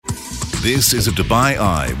This is a Dubai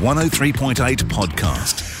Eye 103.8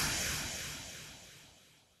 podcast.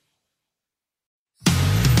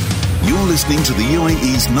 You're listening to the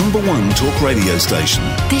UAE's #1 talk radio station.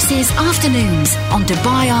 This is Afternoons on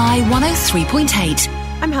Dubai Eye 103.8.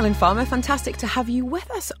 I'm Helen Farmer. Fantastic to have you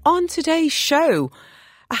with us on today's show.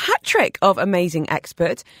 A hat trick of amazing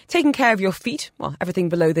experts taking care of your feet, well, everything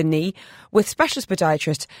below the knee, with specialist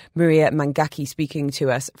podiatrist Maria Mangaki speaking to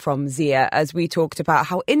us from Zia as we talked about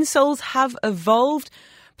how insoles have evolved,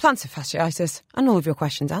 plantar fasciitis, and all of your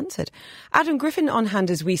questions answered. Adam Griffin on hand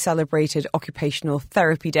as we celebrated Occupational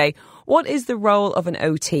Therapy Day. What is the role of an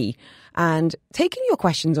OT? And taking your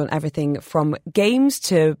questions on everything from games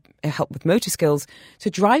to help with motor skills to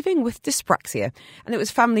driving with dyspraxia. And it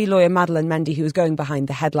was family lawyer Madeleine Mendy who was going behind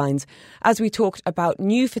the headlines as we talked about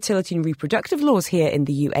new fertility and reproductive laws here in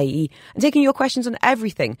the UAE and taking your questions on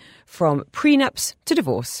everything from prenups to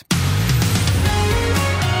divorce.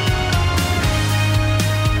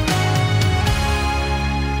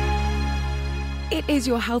 It is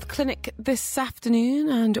your health clinic this afternoon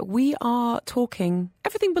and we are talking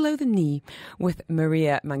everything below the knee with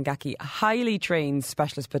Maria Mangaki, a highly trained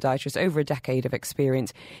specialist podiatrist, over a decade of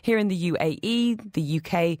experience here in the UAE, the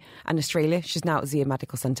UK and Australia. She's now at Zia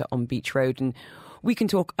Medical Centre on Beach Road, and we can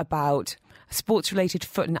talk about sports-related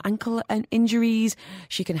foot and ankle injuries.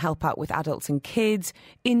 She can help out with adults and kids,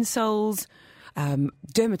 insoles,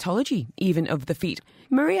 dermatology even of the feet.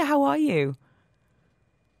 Maria, how are you?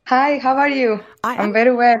 Hi, how are you? I'm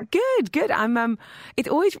very well. Good. I've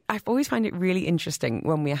always find it really interesting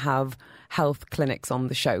when we have health clinics on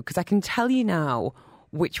the show because I can tell you now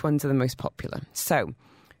which ones are the most popular. So,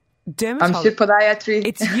 dermatology. I'm sure podiatry.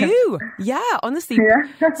 It's you. Yeah, honestly. Yeah.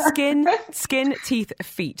 Skin, teeth,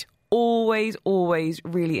 feet. Always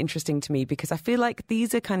really interesting to me because I feel like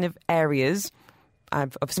these are kind of areas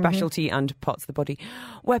of specialty and parts of the body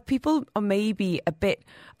where people are maybe a bit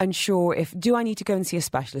unsure if, do I need to go and see a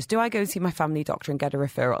specialist? Do I go and see my family doctor and get a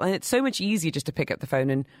referral? And it's so much easier just to pick up the phone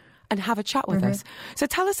and have a chat with us. So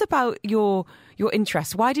tell us about your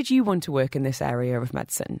interests. Why did you want to work in this area of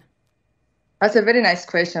medicine? That's a very nice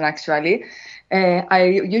question, actually. When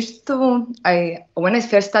I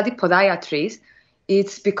first studied podiatry,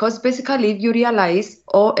 it's because basically you realize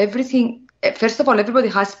everything. First of all, everybody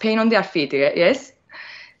has pain on their feet, yes?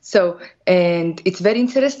 So, and it's very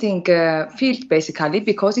interesting field basically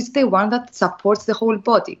because it's the one that supports the whole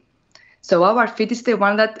body. So our feet is the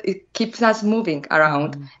one that it keeps us moving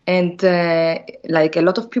around. And like a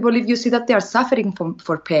lot of people, if you see that they are suffering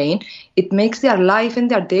for pain, it makes their life and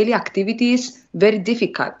their daily activities very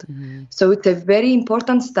difficult. So it's a very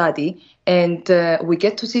important study. And we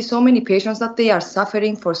get to see so many patients that they are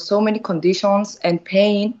suffering for so many conditions and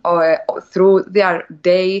pain through their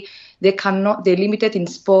day. They're limited in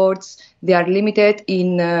sports. They are limited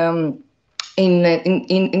in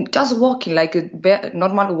just walking, like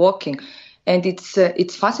normal walking. And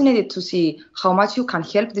it's fascinating to see how much you can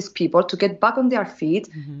help these people to get back on their feet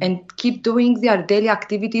and keep doing their daily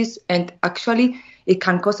activities. And actually, it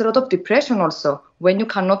can cause a lot of depression also when you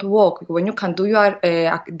cannot walk, when you can do your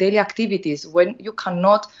daily activities, when you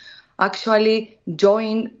cannot actually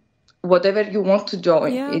join whatever you want to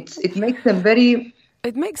join. Yeah. It makes them very...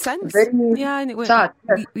 It makes sense. And sad.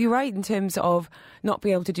 You're right in terms of not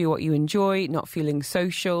being able to do what you enjoy, not feeling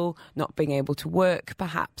social, not being able to work,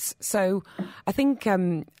 perhaps. So I think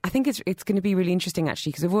it's going to be really interesting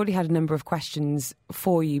actually because I've already had a number of questions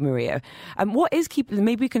for you, Maria. What is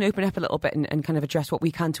maybe we can open up a little bit and kind of address what we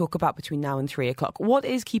can talk about between now and 3 o'clock. What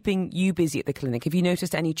is keeping you busy at the clinic? Have you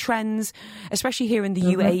noticed any trends, especially here in the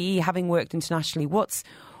UAE, having worked internationally? What's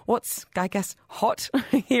I guess hot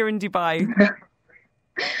here in Dubai?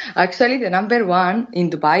 Actually, the number one in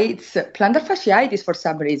Dubai, it's plantar fasciitis for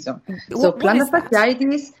some reason. So plantar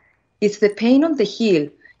fasciitis is the pain on the heel.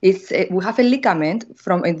 We have a ligament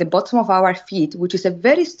from in the bottom of our feet, which is a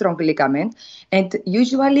very strong ligament, and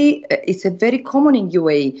usually it's a very common in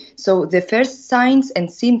UAE. So the first signs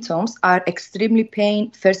and symptoms are extremely pain,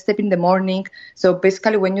 first step in the morning. So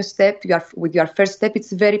basically when you step, with your first step,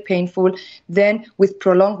 it's very painful. Then with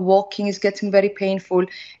prolonged walking, it's getting very painful.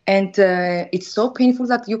 And it's so painful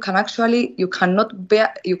that you cannot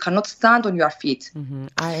stand on your feet.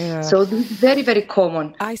 So this is very, very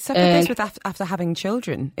common. I suffered this after having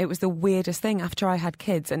children. It was the weirdest thing after I had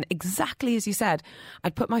kids. And exactly as you said,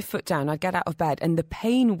 I'd put my foot down, I'd get out of bed, and the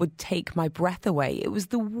pain would take my breath away. It was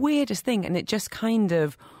the weirdest thing. And it just kind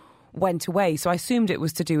of went away. So I assumed it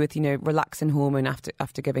was to do with, relaxin hormone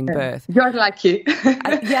after giving birth. You're lucky.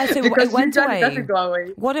 So because it went away. Doesn't go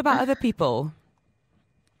away. What about other people?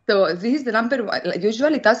 So this is the number one.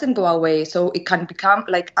 Usually it doesn't go away. So it can become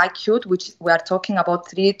like acute, which we are talking about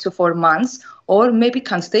 3 to 4 months, or maybe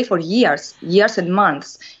can stay for years and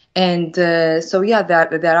months. And there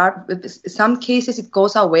are some cases it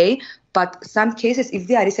goes away, but some cases, if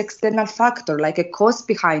there is external factor, like a cause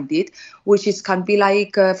behind it, which can be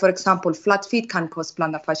like, for example, flat feet can cause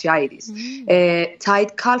plantar fasciitis.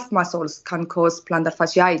 Tight calf muscles can cause plantar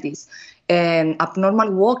fasciitis.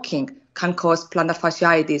 Abnormal walking can cause plantar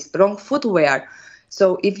fasciitis. Wrong footwear.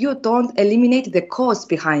 So if you don't eliminate the cause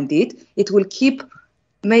behind it, it will keep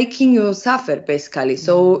making you suffer, basically.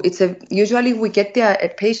 So usually we get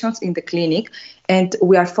the patients in the clinic and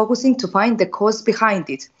we are focusing to find the cause behind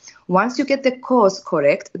it. Once you get the cause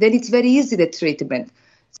correct, then it's very easy, the treatment.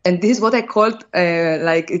 And this is what I called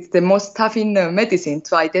it's the most tough in medicine,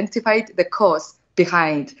 to identify the cause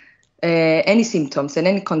behind any symptoms and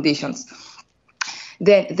any conditions.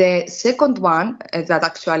 Then the second one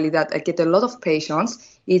that I get a lot of patients,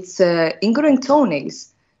 it's ingrowing toenails.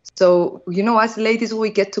 So, as ladies, we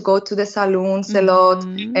get to go to the salons a lot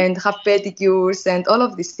and have pedicures and all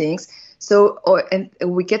of these things. So, and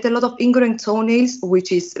we get a lot of ingrowing toenails,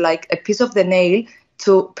 which is like a piece of the nail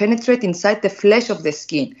to penetrate inside the flesh of the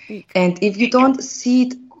skin. And if you don't see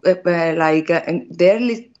it the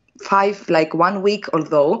early 1 week,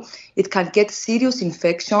 although it can get serious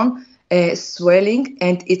infection, swelling,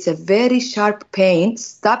 and it's a very sharp pain,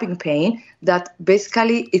 stabbing pain, that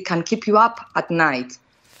basically it can keep you up at night.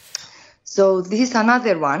 So this is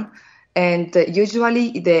another one, and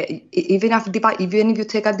usually even if you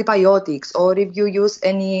take antibiotics or if you use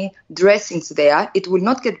any dressings there, it will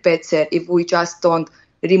not get better if we just don't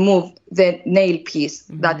remove the nail piece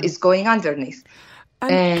that is going underneath.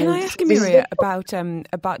 And can I ask you, Maria,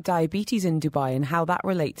 about diabetes in Dubai and how that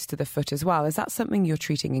relates to the foot as well? Is that something you're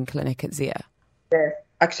treating in clinic at Zia? Yes.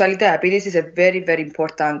 Actually, diabetes is a very, very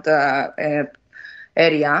important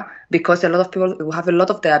area, because a lot of people have a lot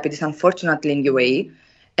of diabetes, unfortunately, in UAE.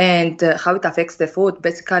 And how it affects the foot,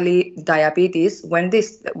 basically diabetes,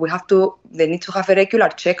 they need to have a regular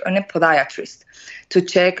check on a podiatrist to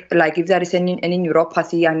check if there is any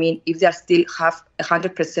neuropathy. If they still have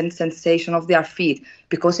 100% sensation of their feet,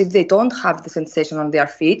 because if they don't have the sensation on their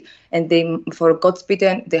feet and they, for God's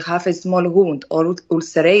forbid, they have a small wound or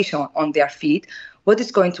ulceration on their feet, what is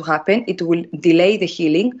going to happen? It will delay the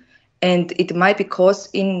healing and it might be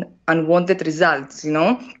causing unwanted results,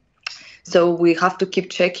 So we have to keep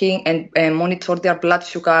checking and monitor their blood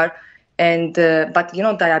sugar. And but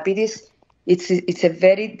diabetes, it's a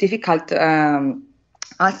very difficult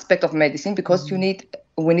aspect of medicine, because we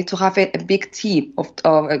need to have a big team they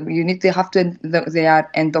are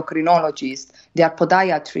endocrinologists, they are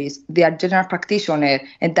podiatrists, they are general practitioner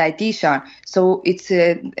and dietitian. So it's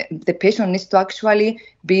the patient needs to actually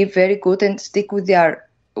be very good and stick with their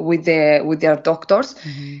doctors,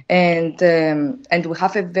 and we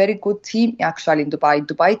have a very good team actually in Dubai.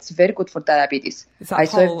 Dubai, it's very good for diabetes. It's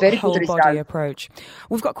that whole body approach.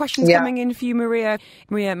 We've got questions coming in for you, Maria.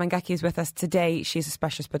 Maria Mangaki is with us today. She's a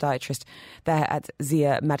specialist podiatrist there at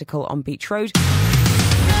Zia Medical on Beach Road.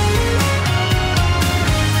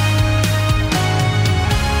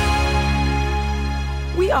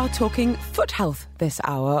 We are talking foot health this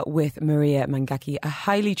hour with Maria Mangaki, a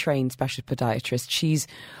highly trained specialist podiatrist. She's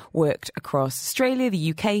worked across Australia,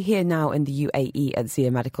 the UK, here now in the UAE at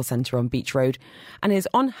Zia Medical Centre on Beach Road, and is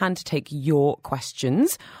on hand to take your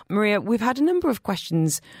questions. Maria, we've had a number of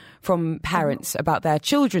questions from parents about their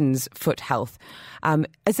children's foot health.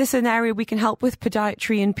 Is this an area we can help with,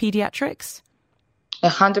 podiatry and paediatrics?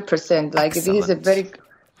 100%. This is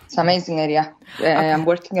it's an amazing area. I'm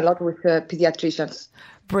working a lot with paediatricians.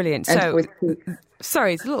 Brilliant.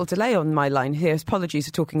 Sorry, it's a little delay on my line here. Apologies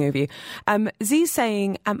for talking over you. Z's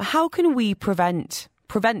saying, how can we prevent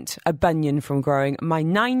a bunion from growing? My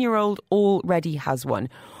 9-year-old already has one.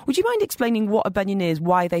 Would you mind explaining what a bunion is,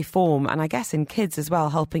 why they form, and I guess in kids as well,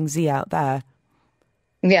 helping Z out there?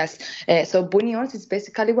 Yes. So bunions is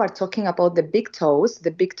basically, we're talking about the big toes,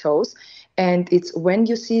 and it's when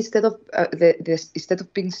you see instead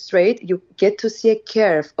of being straight, you get to see a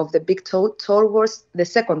curve of the big toe towards the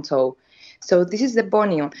second toe. So this is the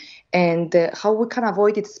bunion, and how we can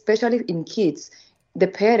avoid it, especially in kids. The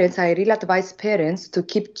parents, I really advise parents to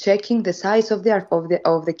keep checking the size of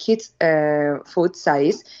the kids' foot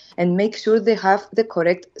size and make sure they have the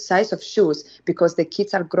correct size of shoes, because the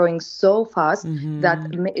kids are growing so fast that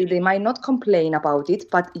they might not complain about it,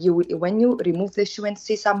 but when you remove the shoe and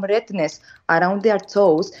see some redness around their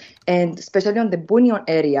toes, and especially on the bunion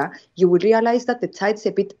area, you will realize that the tie is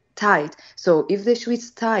a bit tight. So if the shoe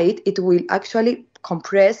is tight, it will actually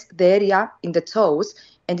compress the area in the toes,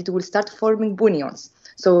 and it will start forming bunions.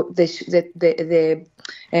 So the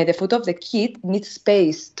foot of the kid needs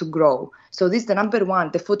space to grow. So this is the number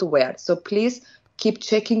one, the footwear. So please keep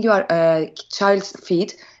checking your child's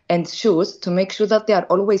feet and shoes to make sure that they are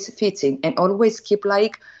always fitting, and always keep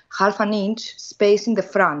like half an inch space in the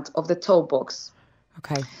front of the toe box.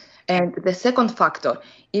 Okay. And the second factor,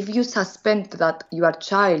 if you suspect that your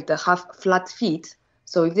child have flat feet,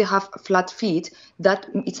 so if they have flat feet, that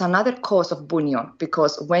it's another cause of bunion,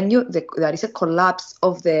 because when there is a collapse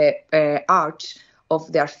of the arch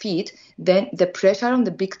of their feet, then the pressure on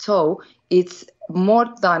the big toe it's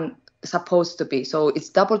more than supposed to be. So it's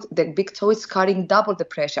double. The big toe is carrying double the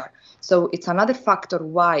pressure. So it's another factor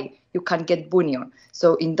why you can get bunion.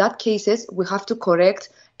 So in that cases, we have to correct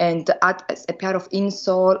and add a pair of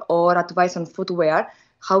insole or advice on footwear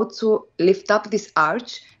how to lift up this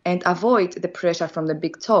arch and avoid the pressure from the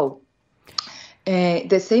big toe.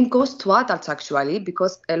 The same goes to adults actually,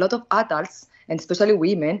 because a lot of adults, and especially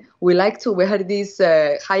women, we like to wear these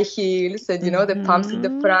high heels and, the pumps in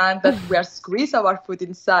the front that we are squeeze our foot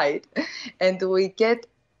inside and we get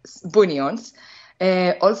bunions.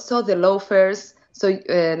 Also the loafers. So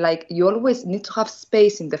you always need to have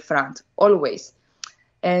space in the front, always.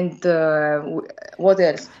 And what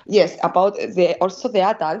else? Yes, about also the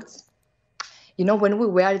adults. When we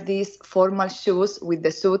wear these formal shoes with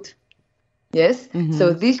the suit, yes. Mm-hmm.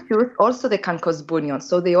 So these shoes also they can cause bunions.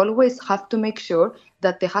 So they always have to make sure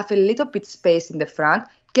that they have a little bit space in the front.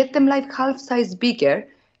 Get them like half size bigger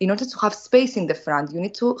in order to have space in the front. You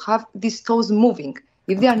need to have these toes moving.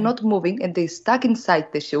 If they are not moving and they stuck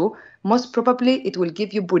inside the shoe, most probably it will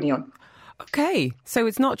give you bunion. Okay, so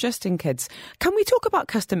it's not just in kids. Can we talk about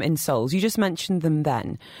custom insoles? You just mentioned them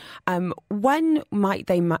then. When might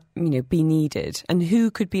they, be needed, and who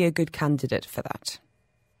could be a good candidate for that?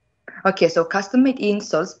 Okay, so custom-made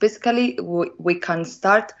insoles, basically we can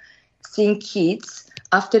start seeing kids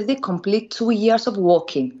after they complete 2 years of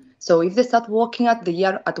walking. So if they start walking at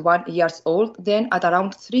 1 year old, then at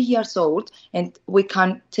around 3 years old, and we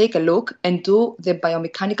can take a look and do the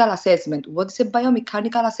biomechanical assessment. What is a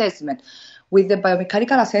biomechanical assessment? With the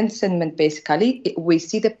biomechanical assessment, basically, we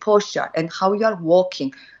see the posture and how you are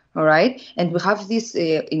walking, all right? And we have this,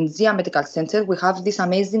 in Zia Medical Center, we have this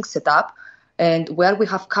amazing setup, and where we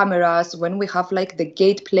have cameras, when we have like the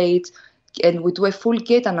gait plate, and we do a full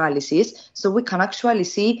gait analysis, so we can actually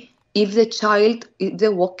see if the child, if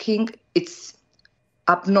they're walking, it's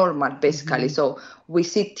abnormal, basically. Mm-hmm. So we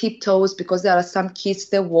see tiptoes, because there are some kids,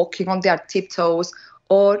 they're walking on their tiptoes,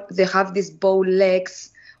 or they have these bow legs,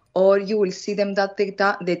 or you will see them that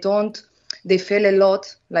they fail a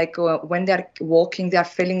lot, like when they're walking, they are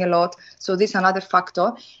failing a lot. So this is another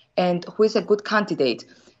factor. And who is a good candidate?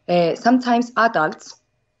 Sometimes adults,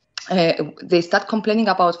 they start complaining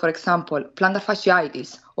about, for example, plantar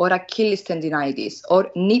fasciitis or Achilles tendinitis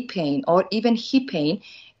or knee pain or even hip pain,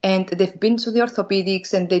 and they've been to the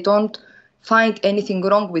orthopedics and they don't find anything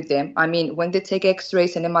wrong with them. I mean, when they take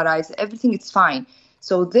x-rays and MRIs, everything is fine.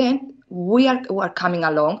 So then we are coming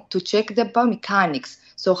along to check the biomechanics,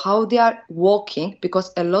 so how they are walking,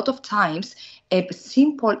 because a lot of times a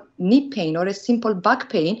simple knee pain or a simple back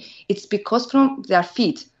pain, it's because from their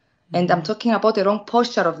feet. And I'm talking about the wrong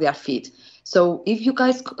posture of their feet. So if you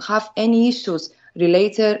guys have any issues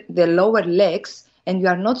related to the lower legs and you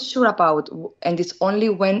are not sure about, and it's only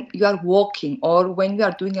when you are walking or when you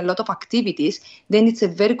are doing a lot of activities, then it's a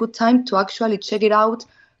very good time to actually check it out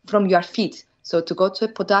from your feet. So to go to a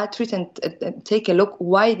podiatrist and take a look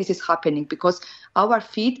why this is happening, because our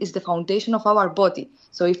feet is the foundation of our body.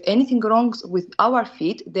 So if anything wrong with our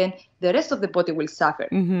feet, then the rest of the body will suffer.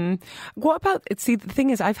 Mm-hmm. What about, the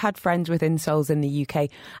thing is, I've had friends with insoles in the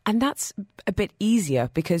UK, and that's a bit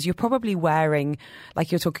easier because you're probably wearing,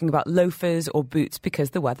 like you're talking about, loafers or boots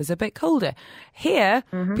because the weather's a bit colder. Here,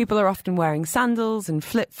 people are often wearing sandals and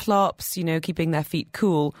flip-flops, keeping their feet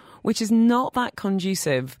cool, which is not that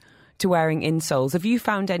conducive to wearing insoles. Have you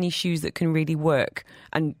found any shoes that can really work?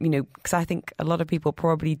 And, because I think a lot of people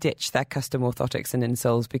probably ditch their custom orthotics and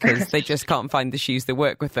insoles because they just can't find the shoes that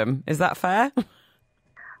work with them. Is that fair?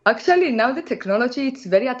 Actually, now the technology, it's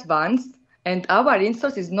very advanced, and our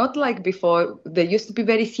insoles is not like before. They used to be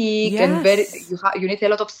very thick and very, you need a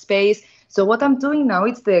lot of space. So what I'm doing now,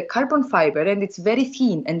 it's the carbon fiber, and it's very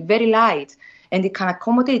thin and very light, and it can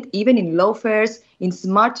accommodate even in loafers, in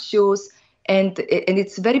smart shoes. And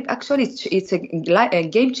it's very, actually, it's a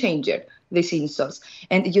game changer, these insoles.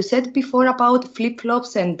 And you said before about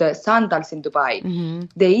flip-flops and sandals in Dubai. Mm-hmm.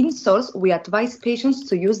 The insoles, we advise patients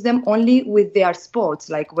to use them only with their sports.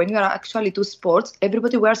 Like when you are actually do sports,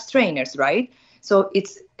 everybody wears trainers, right? So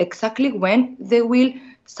it's exactly when they will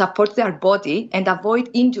support their body and avoid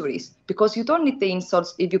injuries, because you don't need the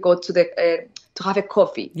insoles if you go to the to have a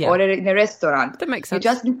coffee or in a restaurant. That makes sense. You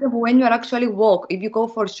just need them when you are actually walk. If you go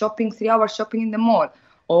for shopping, 3 hours shopping in the mall,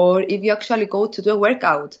 or if you actually go to do a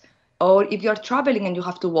workout, or if you're traveling and you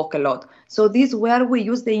have to walk a lot. So this is where we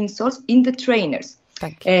use the insoles in the trainers.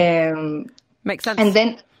 Thank you. Makes sense. And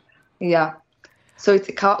then, so it's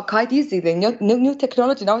quite easy. The new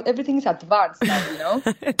technology now, everything is advanced now, you know.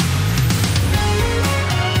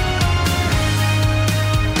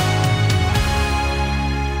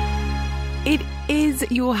 It is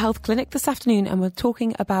Your Health Clinic this afternoon, and we're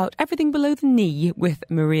talking about everything below the knee with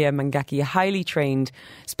Maria Mangaki, a highly trained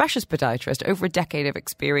specialist podiatrist, over a decade of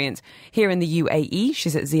experience here in the UAE.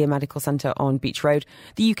 She's at Zia Medical Centre on Beach Road,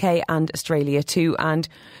 the UK and Australia too. And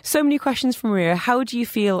so many questions from Maria. How do you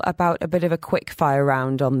feel about a bit of a quick fire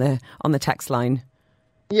round on the text line?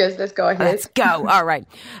 Yes, let's go ahead. Let's go. All right.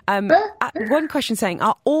 One question saying,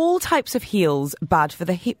 are all types of heels bad for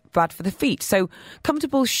the feet? So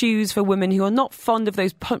comfortable shoes for women who are not fond of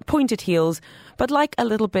those pointed heels, but like a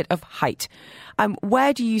little bit of height.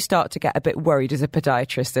 Where do you start to get a bit worried as a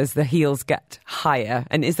podiatrist as the heels get higher?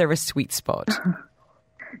 And is there a sweet spot?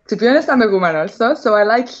 To be honest, I'm a woman also, so I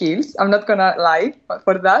like heels. I'm not going to lie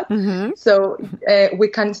for that. Mm-hmm. So we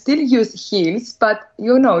can still use heels, but,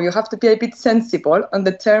 you have to be a bit sensible on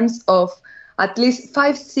the terms of at least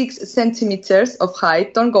 5-6 centimeters of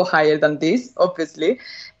height. Don't go higher than this, obviously.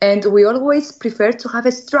 And we always prefer to have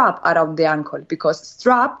a strap around the ankle, because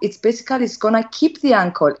strap, it's going to keep the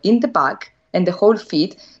ankle in the back and the whole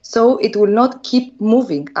feet, so it will not keep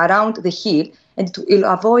moving around the heel, and it will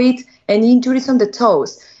avoid any injuries on the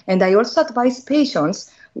toes. And I also advise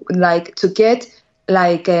patients to get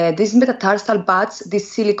these metatarsal pads,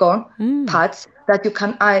 these silicone pads that you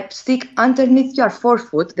can stick underneath your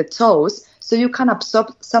forefoot, the toes, so you can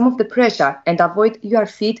absorb some of the pressure and avoid your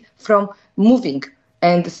feet from moving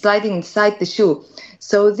and sliding inside the shoe.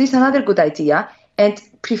 So this is another good idea, and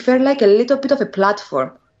prefer a little bit of a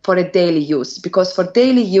platform for a daily use, because for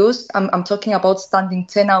daily use, I'm talking about standing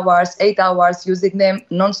 10 hours, 8 hours, using them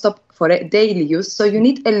non-stop for a daily use. So you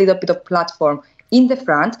need a little bit of platform in the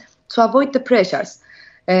front to avoid the pressures.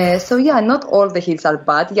 Not all the heels are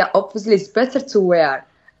bad. Yeah, obviously it's better to wear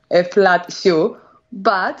a flat shoe,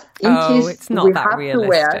 but in case it's not we that have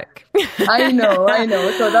realistic. to wear, I know.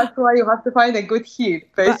 So that's why you have to find a good heel,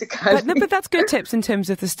 basically. But that's good tips in terms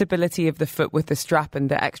of the stability of the foot with the strap and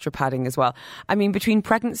the extra padding as well. I mean, between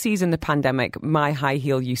pregnancies and the pandemic, my high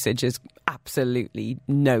heel usage is absolutely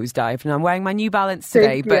nosedived. And I'm wearing my New Balance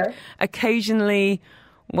today, but occasionally,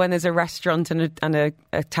 when there's a restaurant and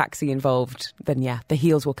a taxi involved, then the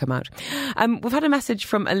heels will come out. We've had a message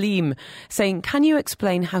from Aleem saying, can you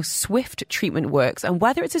explain how Swift treatment works and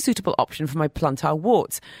whether it's a suitable option for my plantar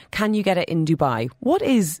warts? Can you get it in Dubai? What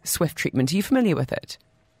is Swift treatment? Are you familiar with it?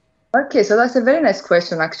 Okay, so that's a very nice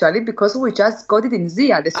question, actually, because we just got it in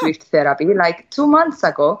Zia, the Swift therapy, 2 months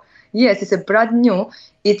ago. Yes, it's a brand new.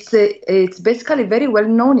 It's basically very well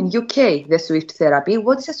known in UK, the Swift therapy.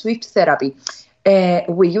 What's a Swift therapy?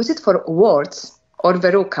 We use it for warts or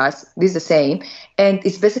verrucas, this is the same, and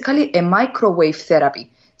it's basically a microwave therapy.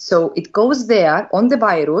 So it goes there on the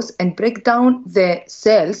virus and break down the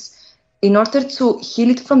cells in order to heal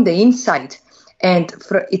it from the inside. And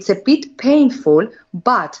it's a bit painful,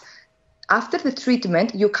 but after the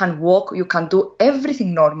treatment, you can walk, you can do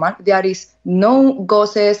everything normal. There is no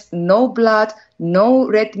gauzes, no blood, no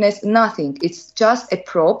redness, nothing. It's just a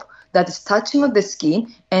probe that is touching on the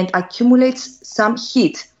skin and accumulates some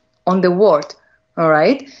heat on the wart. All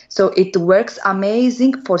right. So it works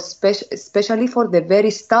amazing for especially for the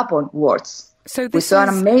very stubborn warts. So we saw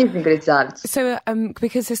amazing results. So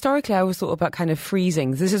because historically I always thought about kind of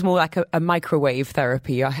freezing. This is more like a microwave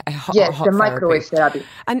therapy, a hot microwave therapy.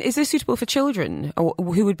 And is this suitable for children, or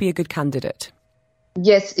who would be a good candidate?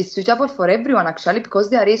 Yes, it's suitable for everyone, actually,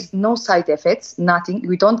 because there is no side effects, nothing.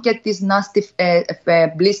 We don't get these nasty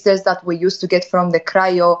blisters that we used to get from the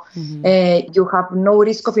cryo. Mm-hmm. You have no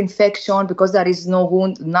risk of infection because there is no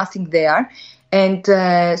wound, nothing there. And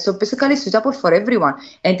so basically it's suitable for everyone.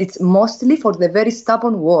 And it's mostly for the very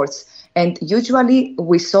stubborn warts. And usually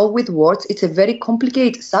we saw with warts, it's a very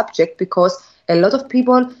complicated subject because a lot of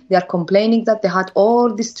people, they are complaining that they had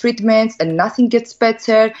all these treatments and nothing gets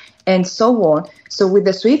better and so on. So with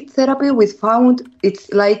the Swift therapy, we found it's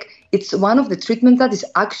one of the treatments that is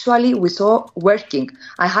actually we saw working.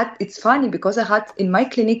 It's funny because I had in my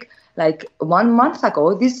clinic 1 month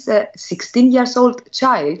ago, this 16 years old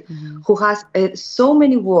child who has so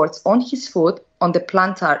many warts on his foot, on the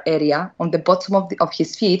plantar area, on the bottom of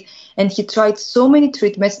his feet, and he tried so many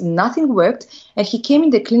treatments, nothing worked, and he came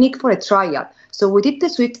in the clinic for a trial. So we did the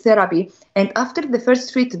sweet therapy, and after the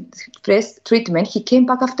first treatment, he came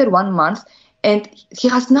back after 1 month, and he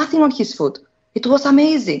has nothing on his foot. It was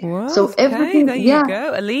amazing. Wow, so everything, there you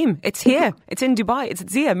go. Aleem, it's here. It's in Dubai. It's at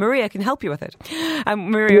Zia. Maria can help you with it.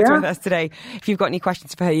 Maria's with us today. If you've got any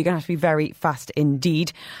questions for her, you're going to have to be very fast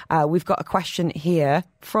indeed. We've got a question here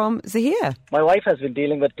from Zahir. My wife has been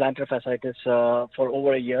dealing with plantar fasciitis for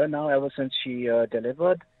over a year now, ever since she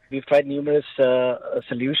delivered. We've tried numerous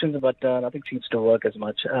solutions, but nothing seems to work as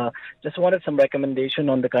much. Just wanted some recommendation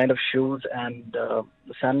on the kind of shoes and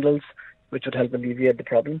sandals which would help alleviate the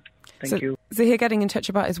problem. Thank you. Zahir getting in touch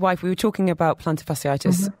about his wife. We were talking about plantar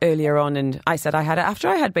fasciitis earlier on, and I said I had it after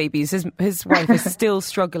I had babies. His wife is still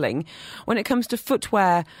struggling. When it comes to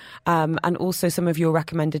footwear and also some of your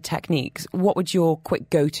recommended techniques, what would your quick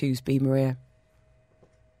go-tos be, Maria?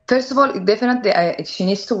 First of all, definitely she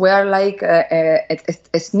needs to wear like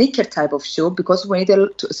a sneaker type of shoe, because we need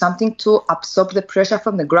something to absorb the pressure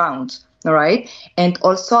from the ground. All right. And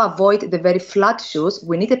also avoid the very flat shoes.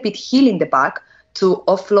 We need a bit heel in the back to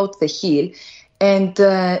offload the heel. And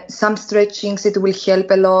some stretchings, it will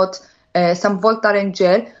help a lot. Some Voltaren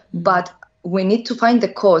gel. But we need to find the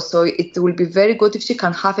cause. So it will be very good if she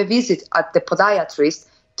can have a visit at the podiatrist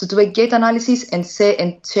to do a gait analysis and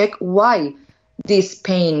check why this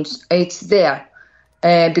pain it's there.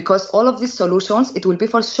 Because all of these solutions, it will be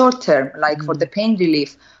for short term, like for the pain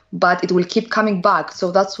relief. But it will keep coming back.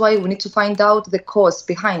 So that's why we need to find out the cause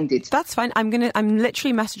behind it. That's fine. I'm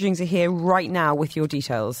literally messaging Zahir right now with your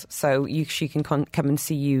details, so she can come and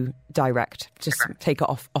see you direct. Just take it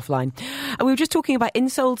offline. And we were just talking about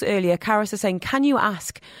insoles earlier. Karis is saying, can you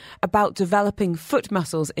ask about developing foot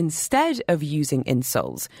muscles instead of using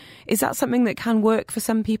insoles? Is that something that can work for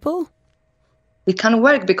some people? It can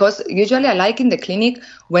work, because usually I like in the clinic,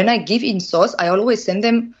 when I give insoles, I always send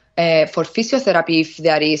them for physiotherapy if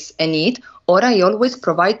there is a need, or I always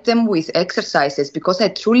provide them with exercises, because I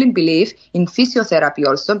truly believe in physiotherapy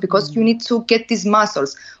also, because you need to get these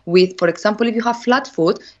muscles. With, for example, if you have flat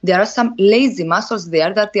foot, there are some lazy muscles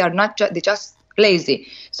there that they are not, they're just lazy.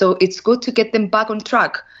 So it's good to get them back on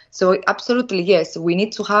track. So absolutely, yes, we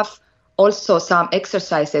need to have also some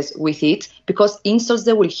exercises with it, because insoles,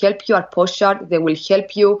 they will help your posture, they will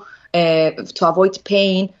help you to avoid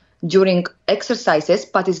pain during exercises,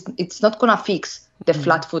 but it's not going to fix the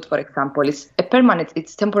flat foot, for example. It's a permanent,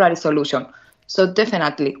 it's temporary solution. So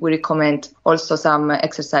definitely we recommend also some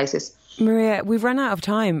exercises. Maria, we've run out of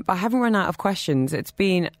time, but I haven't run out of questions. It's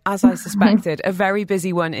been, as I suspected, a very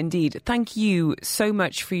busy one indeed. Thank you so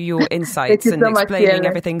much for your insights and explaining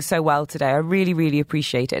everything so well today. I really, really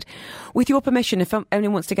appreciate it. With your permission, if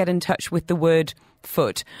anyone wants to get in touch with the word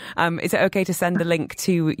foot, is it okay to send the link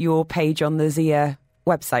to your page on the Zia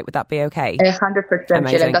website? Would that be okay? 100%,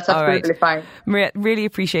 Helen. That's absolutely fine. Maria, really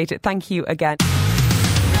appreciate it. Thank you again.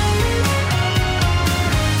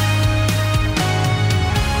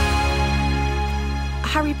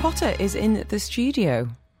 Harry Potter is in the studio.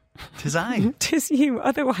 'Tis I. 'Tis you,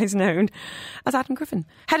 otherwise known as Adam Griffin,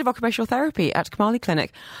 Head of Occupational Therapy at Kamali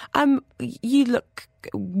Clinic. You look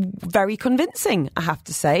very convincing, I have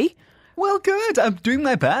to say. Well, good. I'm doing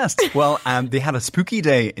my best. Well, they had a spooky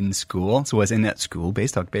day in school, so I was in that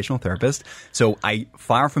school-based occupational therapist. So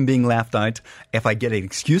far from being left out, if I get an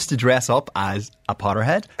excuse to dress up as a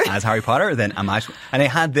Potterhead, as Harry Potter, then I'm actually... And I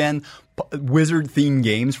had then wizard-themed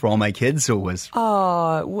games for all my kids, so it was...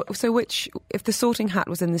 Oh, so if the sorting hat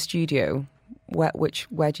was in the studio... Where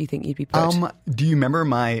do you think you'd be put? Do you remember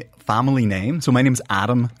my family name? So my name's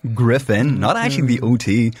Adam Griffin, not actually the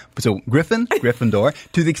OT. So Griffin, Gryffindor.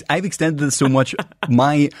 I've extended this so much.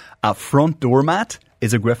 My front door mat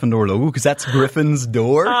is a Gryffindor logo, because that's Griffin's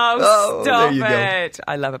door. Oh, stop there you it! Go.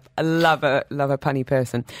 I love it. I love a punny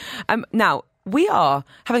person. Now, we are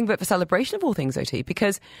having a bit of a celebration of all things OT,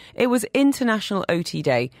 because it was International OT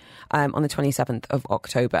Day on the 27th of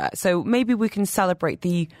October. So maybe we can celebrate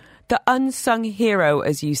the unsung hero,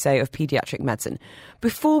 as you say, of paediatric medicine.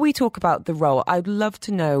 Before we talk about the role, I'd love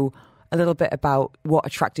to know a little bit about what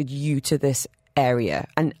attracted you to this area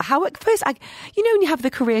and how at first, when you have the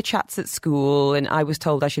career chats at school, and I was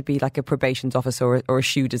told I should be like a probations officer or a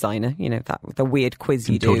shoe designer, the weird quiz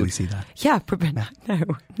you do. Totally see that. Yeah, no,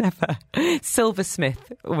 never.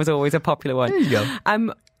 Silversmith was always a popular one. There you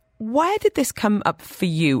go. Where did this come up for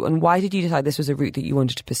you, and why did you decide this was a route that you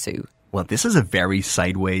wanted to pursue? Well, this is a very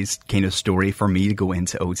sideways kind of story for me to go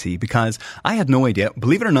into OT, because I had no idea.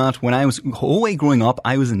 Believe it or not, when I was whole way growing up,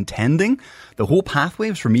 I was intending the whole pathway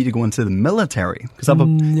was for me to go into the military.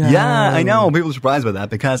 Yeah, I know. People are surprised by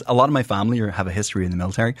that, because a lot of my family have a history in the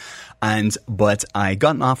military. But I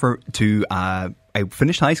got an offer to I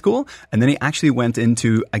finished high school, and then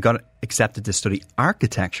I got accepted to study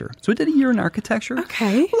architecture. So I did a year in architecture.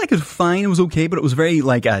 Okay. Well, I could fine. It was okay, but it was very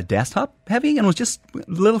desktop heavy, and I was just a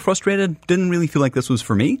little frustrated. Didn't really feel like this was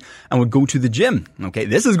for me. I would go to the gym. Okay,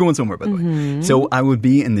 this is going somewhere, by the way. So I would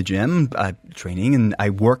be in the gym training, and I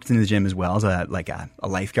worked in the gym as well as a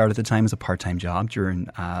lifeguard at the time as a part-time job during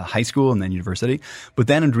high school and then university. But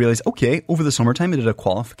then I'd realize, okay, over the summertime I did a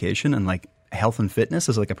qualification in health and fitness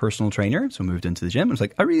as a personal trainer. So I moved into the gym. I was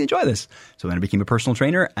I really enjoy this. So then I became a personal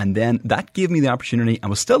trainer, and then that gave me the opportunity. I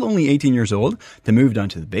was still only 18 years old to move down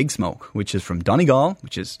to the Big Smoke, which is from Donegal,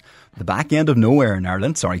 which is the back end of nowhere in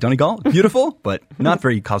Ireland. Sorry, Donegal. Beautiful, but not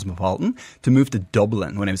very cosmopolitan. To move to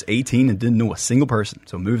Dublin when I was 18 and didn't know a single person.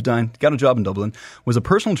 So moved down, got a job in Dublin, was a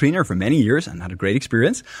personal trainer for many years and had a great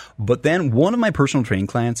experience. But then one of my personal training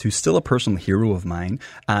clients, who's still a personal hero of mine,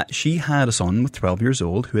 she had a son with 12 years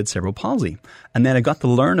old who had cerebral palsy. And then I got to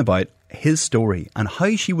learn about his story and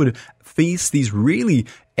how she would face these really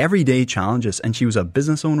everyday challenges. And she was a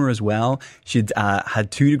business owner as well. She'd had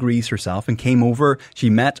 2 degrees herself and came over. She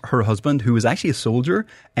met her husband, who was actually a soldier,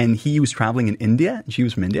 and he was traveling in India, and she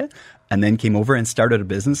was from India, and then came over and started a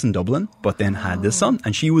business in Dublin, but then had this son.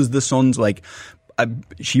 And she was the son's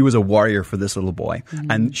she was a warrior for this little boy.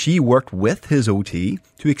 And she worked with his OT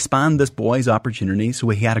to expand this boy's opportunity so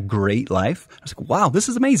he had a great life. I was like, wow, this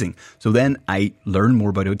is amazing. So then I learned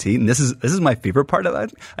more about OT, and this is my favorite part of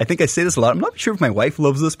it. I think I say this a lot. I'm not sure if my wife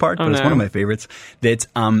loves this part, but it's one of my favorites. That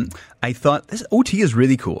I thought this OT is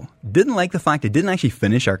really cool. Didn't like the fact I didn't actually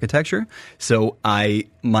finish architecture. So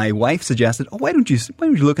my wife suggested, why don't you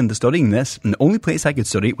look into studying this? And the only place I could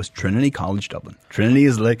study it was Trinity College Dublin. Trinity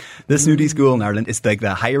is the snooty school in Ireland. It's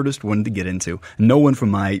the hardest one to get into. No one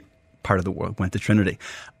from my part of the world went to Trinity.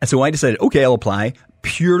 And so I decided, okay, I'll apply.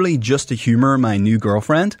 Purely just to humor my new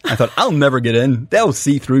girlfriend. I thought, I'll never get in. They'll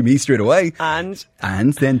see through me straight away. And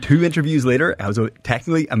then 2 interviews later, I was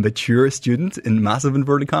technically a mature student in massive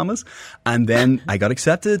inverted commas. And then I got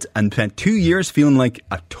accepted and spent 2 years feeling like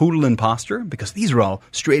a total imposter because these are all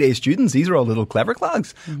straight A students. These are all little clever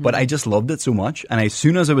clogs. But I just loved it so much. And as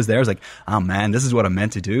soon as I was there, I was like, oh man, this is what I'm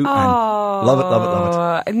meant to do. And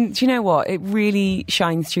love it. And do you know what? It really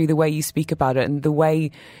shines through the way you speak about it and the way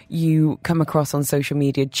you come across on social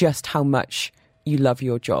media, just how much you love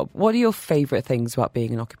your job. What are your favourite things about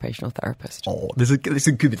being an occupational therapist? This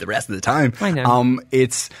could be the rest of the time. I know.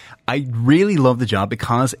 I really love the job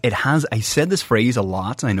because it has, I said this phrase a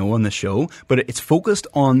lot, I know, on the show, but it's focused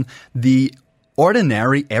on the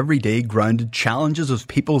ordinary, everyday, grounded challenges of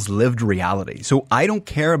people's lived reality. So I don't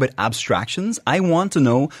care about abstractions. I want to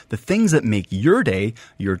know the things that make your day,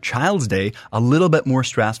 your child's day, a little bit more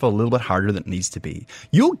stressful, a little bit harder than it needs to be.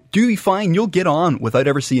 You'll do fine. You'll get on without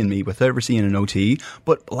ever seeing me, without ever seeing an OT.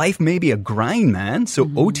 But life may be a grind, man. So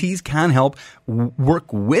OTs can help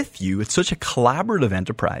work with you. It's such a collaborative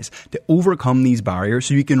enterprise to overcome these barriers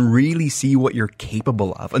so you can really see what you're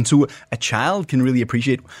capable of. And so a child can really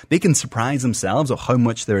appreciate, they can surprise themselves of how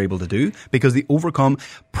much they're able to do because they overcome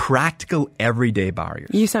practical everyday barriers.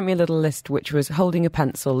 You sent me a little list which was holding a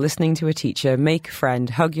pencil, listening to a teacher, make a friend,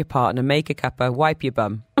 hug your partner, make a cuppa, wipe your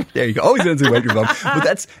bum. There you go. Always going to say wipe your bum. But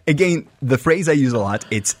that's, again, the phrase I use a lot.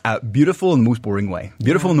 It's beautiful in the most boring way.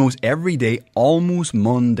 Beautiful in the most everyday, almost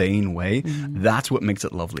mundane way. That's what makes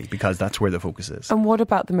it lovely because that's where the focus is. And what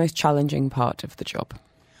about the most challenging part of the job?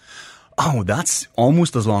 Oh, that's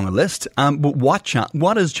almost as long a list. But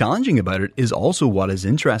what is challenging about it is also what is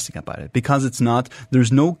interesting about it because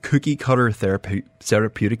there's no cookie cutter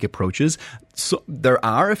therapeutic approaches. So there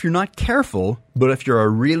are if you're not careful, but if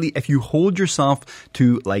you hold yourself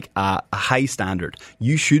to a high standard,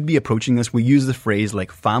 you should be approaching this. We use the phrase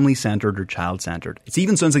family-centered or child-centered. It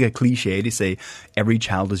even sounds like a cliche to say every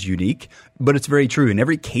child is unique, but it's very true. And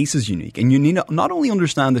every case is unique. And you need to not only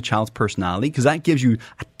understand the child's personality, because that gives you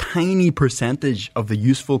a tiny percentage of the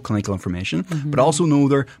useful clinical information, but also know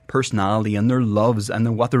their personality and their loves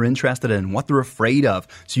and what they're interested in, what they're afraid of.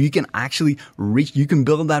 So you can actually you can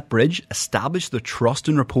build that bridge, establish the trust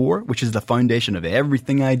and rapport, which is the foundation of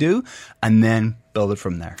everything I do, and then build it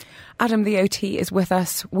from there. Adam, the OT, is with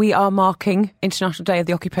us. We are marking International Day of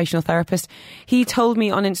the Occupational Therapist. He told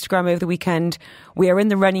me on Instagram over the weekend, we are in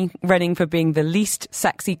the running for being the least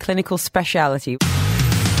sexy clinical speciality.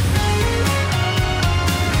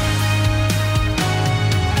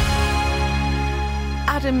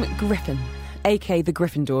 Adam Griffin, aka the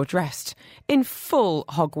Gryffindor, dressed in full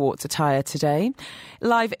Hogwarts attire today.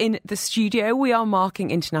 Live in the studio, we are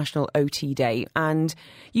marking International OT Day, and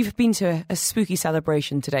you've been to a spooky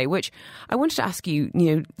celebration today, which I wanted to ask you,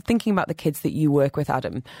 thinking about the kids that you work with,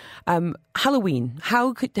 Adam, Halloween,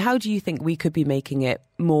 how do you think we could be making it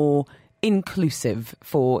more inclusive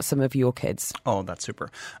for some of your kids? Oh, that's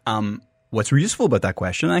super. What's useful about that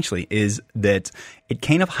question, actually, is that it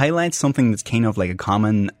kind of highlights something that's kind of like a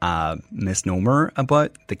common misnomer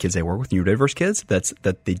about the kids I work with, neurodiverse kids,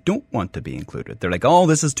 that they don't want to be included. They're like, oh,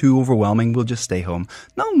 this is too overwhelming, we'll just stay home.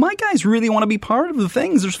 No, my guys really want to be part of the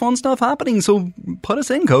things. There's fun stuff happening, so put us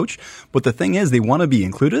in, coach. But the thing is, they want to be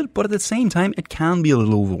included, but at the same time, it can be a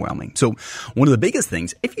little overwhelming. So one of the biggest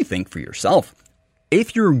things, if you think for yourself,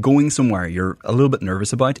 if you're going somewhere you're a little bit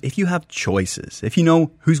nervous about, if you have choices, if you know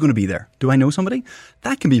who's going to be there, do I know somebody?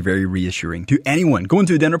 That can be very reassuring to anyone. Going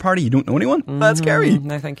to a dinner party, you don't know anyone? That's scary.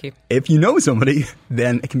 No, thank you. If you know somebody,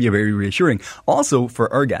 then it can be very reassuring. Also,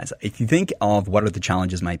 for our guys, if you think of what are the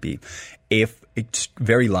challenges might be, if it's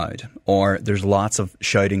very loud or there's lots of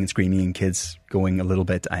shouting and screaming and kids going a little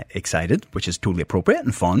bit excited, which is totally appropriate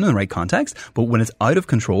and fun in the right context. But when it's out of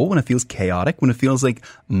control, when it feels chaotic, when it feels like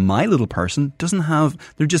my little person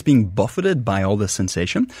they're just being buffeted by all this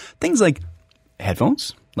sensation, things like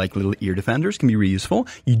headphones, like little ear defenders, can be really useful.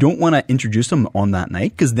 You don't want to introduce them on that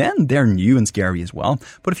night because then they're new and scary as well.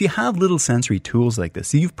 But if you have little sensory tools like this,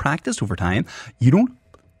 so you've practiced over time, you don't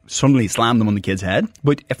suddenly slam them on the kid's head.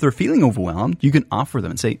 But if they're feeling overwhelmed, you can offer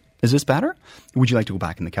them and say, is this better? Would you like to go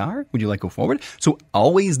back in the car? Would you like to go forward? So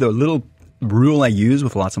always the little rule I use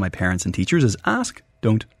with lots of my parents and teachers is ask,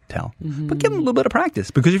 don't tell. But give them a little bit of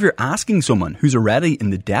practice, because if you're asking someone who's already in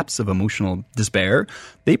the depths of emotional despair,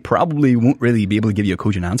 they probably won't really be able to give you a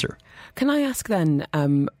cogent answer. Can I ask then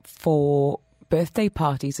for birthday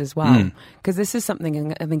parties as well, because this is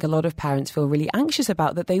something I think a lot of parents feel really anxious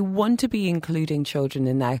about, that they want to be including children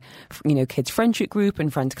in their kids' friendship group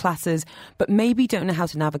and friends' classes, but maybe don't know how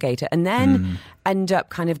to navigate it, and then end up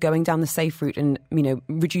kind of going down the safe route and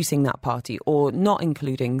reducing that party or not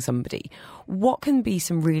including somebody. What can be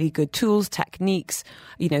some really good tools, techniques,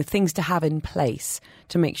 things to have in place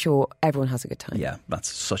to make sure everyone has a good time? Yeah, that's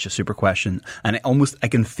such a super question. And I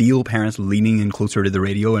can feel parents leaning in closer to the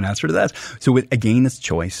radio in answer to that. So again, it's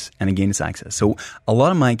choice and again, it's access. So a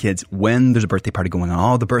lot of my kids, when there's a birthday party going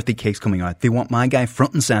on, the birthday cake's coming out, they want my guy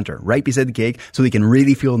front and center, right beside the cake, so they can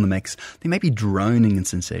really feel in the mix. They might be drowning in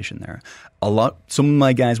sensation there. Some of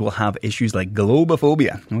my guys will have issues like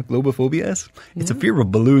globophobia. You know what globophobia is? Yeah. It's a fear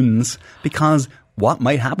of balloons, because what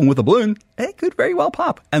might happen with a balloon, it could very well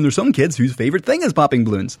pop. And there's some kids whose favorite thing is popping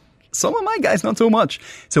balloons. Some of my guys, not so much.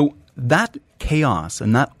 So that chaos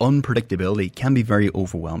and that unpredictability can be very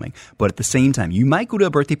overwhelming. But at the same time, you might go to a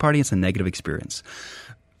birthday party, it's a negative experience.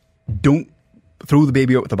 Don't throw the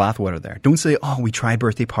baby out with the bathwater there. Don't say, we tried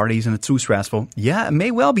birthday parties and it's so stressful. Yeah, it may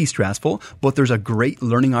well be stressful, but there's a great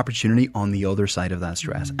learning opportunity on the other side of that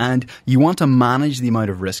stress. And you want to manage the amount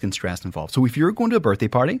of risk and stress involved. So if you're going to a birthday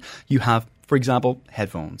party, you have, for example,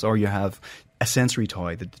 headphones, or you have a sensory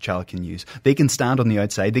toy that the child can use. They can stand on the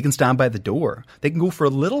outside. They can stand by the door. They can go for a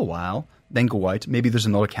little while, then go out. Maybe there's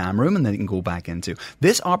another camera room and then they can go back into.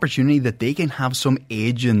 This opportunity that they can have some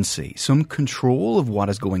agency, some control of what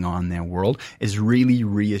is going on in their world is really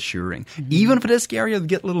reassuring. Even if it is scary or they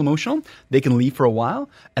get a little emotional, they can leave for a while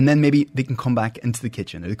and then maybe they can come back into the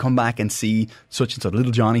kitchen. They come back and see such and such,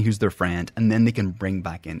 little Johnny who's their friend, and then they can bring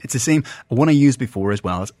back in. It's the same one I used before as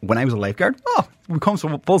well. As when I was a lifeguard. We come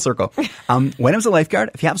full circle. When I was a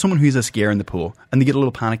lifeguard, if you have someone who's a scare in the pool and they get a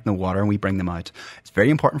little panic in the water and we bring them out, it's very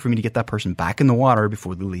important for me to get that person back in the water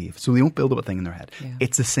before they leave, so they don't build up a thing in their head. Yeah.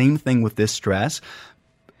 It's the same thing with this stress.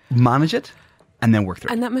 Manage it and then work through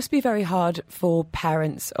it. And that must be very hard for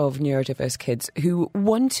parents of neurodiverse kids who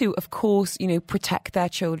want to, of course, protect their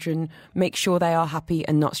children, make sure they are happy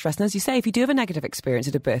and not stressed. And as you say, if you do have a negative experience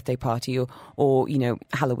at a birthday party or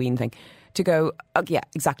Halloween thing, to go, yeah,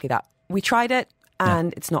 exactly that. We tried it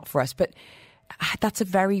and it's not for us. But that's a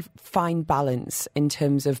very fine balance in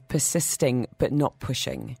terms of persisting but not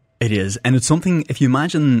pushing. It is. And it's something, if you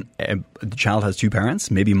imagine the child has two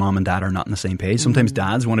parents, maybe mom and dad are not on the same page. Sometimes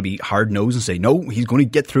dads want to be hard-nosed and say, no, he's going to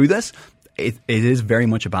get through this. It is very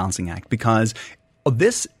much a balancing act, because of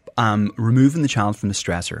this removing the child from the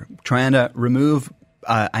stressor, trying to remove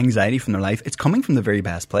anxiety from their life, it's coming from the very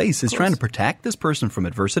best place. It's trying to protect this person from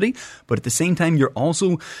adversity, but at the same time, you're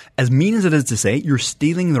also, as mean as it is to say, you're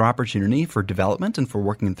stealing their opportunity for development and for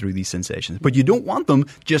working through these sensations. But you don't want them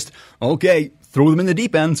just, throw them in the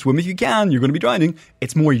deep end, swim if you can, you're going to be drowning.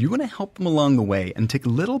 It's more, you're going to help them along the way and take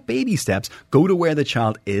little baby steps, go to where the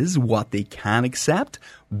child is, what they can accept,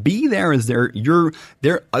 be there as they're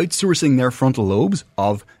outsourcing their frontal lobes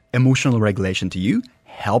of emotional regulation to you.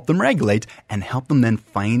 Help them regulate and help them then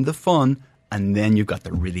find the fun, and then you've got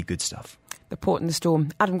the really good stuff. The Port in the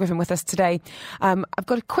Storm. Adam Griffin with us today. I've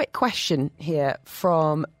got a quick question here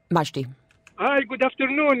from Majdi. Hi, good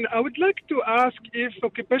afternoon. I would like to ask if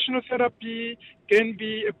occupational therapy can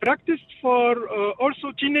be practiced for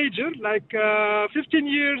also teenagers, like 15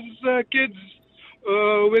 years kids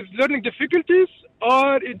with learning difficulties,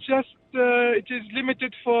 or it is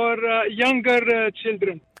limited for younger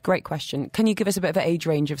children. Great question. Can you give us a bit of an age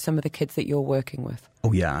range of some of the kids that you're working with?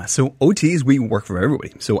 Oh, yeah. So OTs, we work for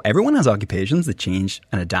everybody. So everyone has occupations that change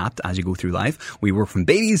and adapt as you go through life. We work from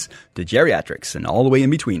babies to geriatrics and all the way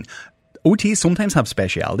in between. OTs sometimes have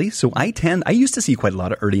specialities, so I used to see quite a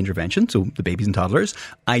lot of early intervention, so the babies and toddlers.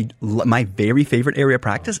 My very favourite area of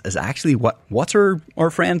practice is actually what's our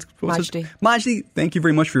friend? Majdi, thank you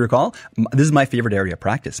very much for your call. This is my favourite area of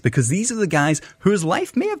practice because these are the guys whose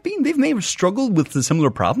life may have struggled with the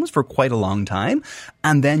similar problems for quite a long time,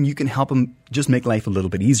 and then you can help them just make life a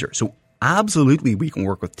little bit easier. So absolutely, we can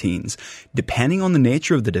work with teens. Depending on the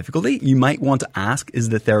nature of the difficulty, you might want to ask, is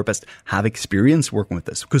the therapist have experience working with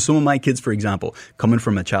this? Because some of my kids, for example, coming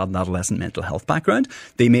from a child and adolescent mental health background,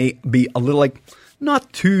 they may be a little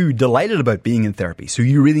not too delighted about being in therapy. So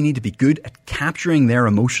you really need to be good at capturing their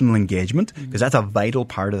emotional engagement because that's a vital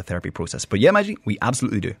part of the therapy process. But yeah, Maggie, we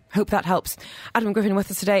absolutely do. Hope that helps. Adam Griffin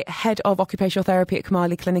with us today, Head of Occupational Therapy at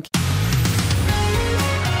Kamali Clinic.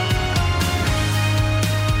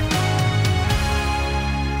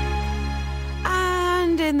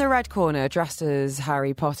 In the red corner, dressed as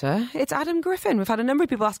Harry Potter, it's Adam Griffin. We've had a number of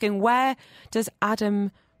people asking, where does Adam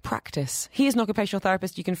practice? He is an occupational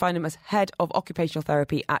therapist. You can find him as Head of Occupational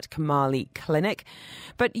Therapy at Kamali Clinic.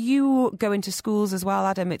 But you go into schools as well,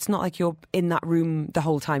 Adam. It's not like you're in that room the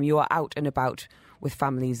whole time. You are out and about with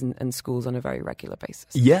families and schools on a very regular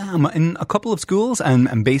basis. Yeah, I'm in a couple of schools.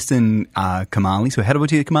 I'm based in Kamali, so Head of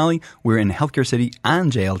OT at Kamali. We're in Healthcare City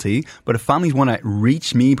and JLT. But if families want to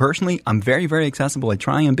reach me personally, I'm very, very accessible. I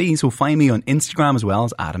try and be, so find me on Instagram as well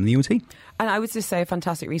as Adam the OT. And I would just say a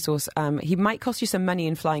fantastic resource. He might cost you some money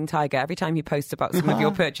in Flying Tiger. Every time he posts about some of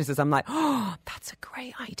your purchases, I'm like, oh, that's a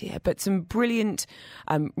great idea. But some brilliant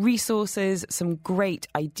resources, some great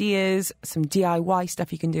ideas, some DIY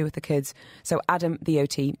stuff you can do with the kids. So Adam the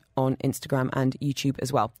OT on Instagram and YouTube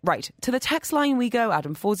as well. Right, to the text line we go,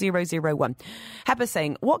 Adam, 4001. Heber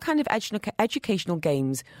saying, what kind of educational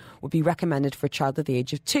games would be recommended for a child at the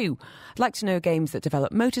age of 2? I'd like to know games that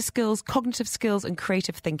develop motor skills, cognitive skills and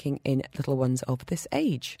creative thinking in little ones of this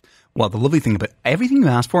age. Well, the lovely thing about everything you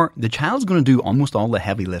ask for, the child's going to do almost all the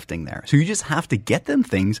heavy lifting there. So you just have to get them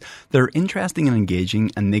things that are interesting and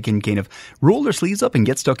engaging and they can kind of roll their sleeves up and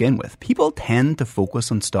get stuck in with. People tend to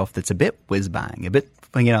focus on stuff that's a bit whiz-bang, a bit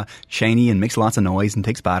shiny and makes lots of noise and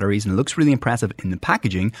takes batteries and looks really impressive in the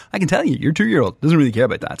packaging. I can tell you, your 2-year-old doesn't really care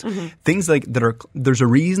about that. Mm-hmm. Things like there's a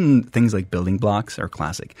reason things like building blocks are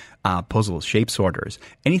classic. Puzzles, shape sorters,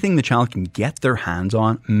 anything the child can get their hands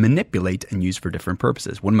on, manipulate and use for different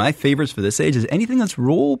purposes. One of my favorites for this age is anything that's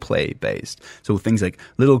role play based. So things like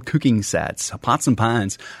little cooking sets, pots and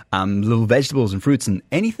pans, little vegetables and fruits and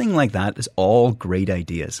anything like that is all great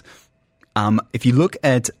ideas. If you look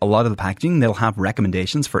at a lot of the packaging, they'll have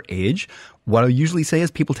recommendations for age. What I usually say is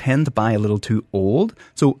people tend to buy a little too old.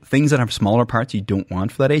 So things that have smaller parts you don't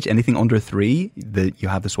want for that age. Anything under 3, you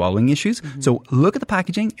have the swallowing issues. Mm-hmm. So look at the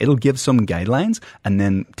packaging. It'll give some guidelines and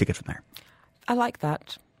then take it from there. I like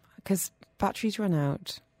that because batteries run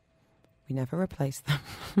out. We never replace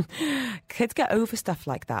them. Kids get over stuff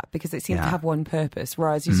like that because it seems to have one purpose.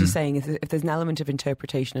 Whereas, as you're saying, if there's an element of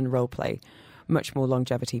interpretation and role play, much more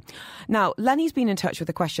longevity. Now, Lenny's been in touch with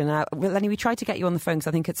a question. Lenny, we tried to get you on the phone because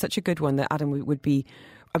I think it's such a good one that Adam would be,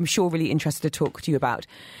 I'm sure, really interested to talk to you about.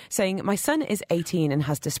 Saying, my son is 18 and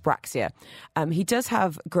has dyspraxia. He does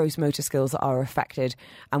have gross motor skills that are affected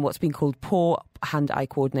and what's been called poor hand-eye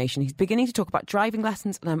coordination. He's beginning to talk about driving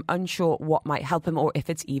lessons and I'm unsure what might help him or if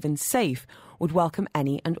it's even safe. Would welcome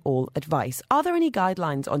any and all advice. Are there any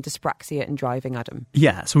guidelines on dyspraxia and driving, Adam?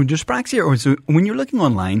 Yeah, so dyspraxia, when you're looking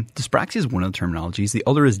online, dyspraxia is one of the terminologies. The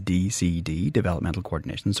other is DCD, Developmental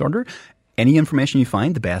Coordination Disorder. Any information you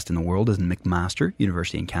find, the best in the world is in McMaster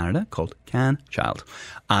University in Canada called Can Child.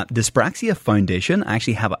 Dyspraxia Foundation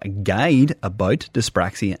actually have a guide about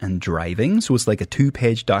dyspraxia and driving. So it's like a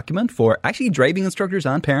 2-page document for actually driving instructors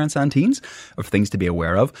and parents and teens of things to be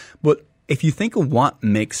aware of. But if you think of what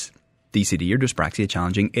makes DCD or dyspraxia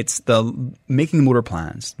challenging, it's the making motor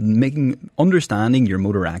plans, understanding your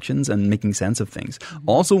motor actions and making sense of things. Mm-hmm.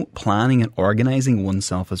 Also planning and organizing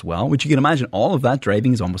oneself as well, which you can imagine all of that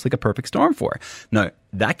driving is almost like a perfect storm for. Now,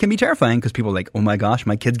 that can be terrifying because people are like, oh my gosh,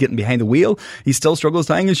 my kid's getting behind the wheel. He still struggles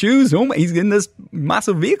tying his shoes. Oh, he's in this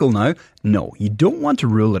massive vehicle now. No, you don't want to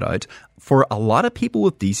rule it out. For a lot of people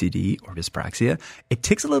with DCD or dyspraxia, it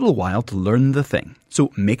takes a little while to learn the thing.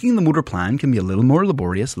 So making the motor plan can be a little more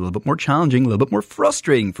laborious, a little bit more challenging, a little bit more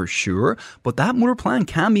frustrating for sure. But that motor plan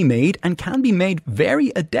can be made and can be made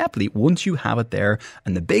very adeptly once you have it there.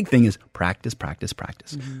 And the big thing is practice, practice,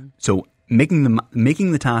 practice. Mm-hmm. So making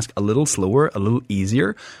the task a little slower, a little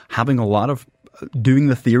easier, having a lot of doing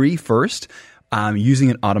the theory first, using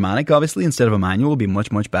an automatic, obviously, instead of a manual will be much,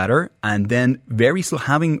 much better. And then very slow,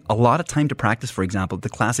 having a lot of time to practice, for example, the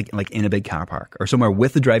classic, like in a big car park or somewhere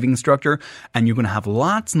with the driving instructor, and you're going to have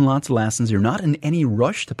lots and lots of lessons. You're not in any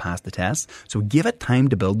rush to pass the test. So give it time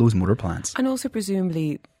to build those motor plans. And also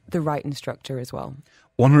presumably the right instructor as well.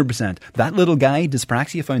 100%. That little guy,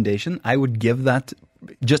 Dyspraxia Foundation, I would give that,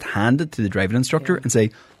 just hand it to the driving instructor and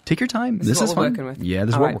say, take your time. This is fun. Working with. Yeah,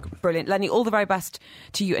 this is what we're working with. Brilliant. Lenny, all the very best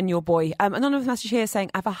to you and your boy. Anonymous message here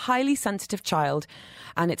saying, I have a highly sensitive child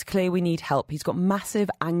and it's clear we need help. He's got massive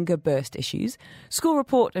anger burst issues. School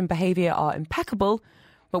report and behaviour are impeccable,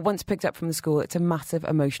 but once picked up from the school, it's a massive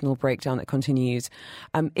emotional breakdown that continues.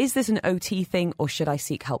 Is this an OT thing or should I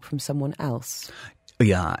seek help from someone else?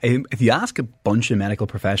 Yeah, if you ask a bunch of medical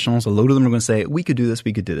professionals, a load of them are going to say, we could do this,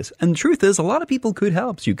 we could do this. And the truth is, a lot of people could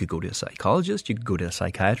help. So you could go to a psychologist, you could go to a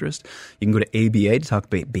psychiatrist, you can go to ABA to talk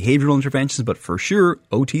about behavioural interventions, but for sure,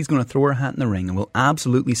 OT is going to throw her hat in the ring and will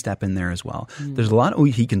absolutely step in there as well. There's a lot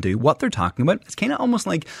OT can do. What they're talking about, it's kind of almost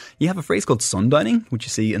like, you have a phrase called sundowning, which you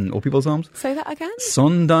see in old people's homes. Say that again?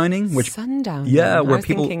 Sundowning. Sundowning? Yeah, where I was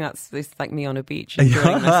people... thinking that's like me on a beach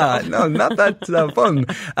enjoying myself. No, not that fun.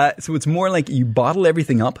 So it's more like you bottle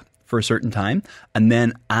everything up for a certain time, and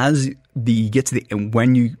then as you get to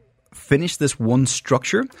when you finish this one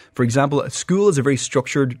structure, for example, a school is a very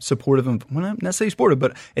structured, supportive, well, not necessarily supportive,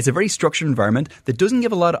 but it's a very structured environment that doesn't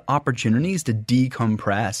give a lot of opportunities to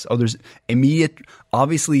decompress. There's immediate,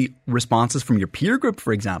 obviously, responses from your peer group,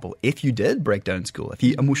 for example, if you did break down in school, if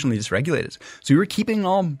you emotionally dysregulated. So you were keeping it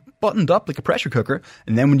all buttoned up like a pressure cooker,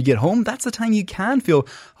 and then when you get home, that's the time you can feel,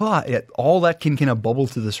 all that can kind of bubble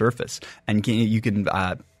to the surface, and you can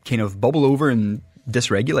kind of bubble over and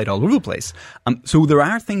dysregulate all over the place. So there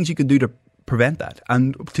are things you can do to prevent that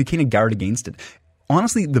and to kind of guard against it.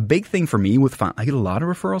 Honestly, the big thing for me I get a lot of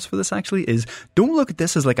referrals for this actually, is don't look at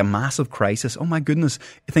this as like a massive crisis. Oh my goodness.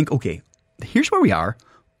 Think, okay, here's where we are.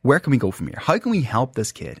 Where can we go from here? How can we help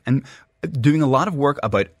this kid? And doing a lot of work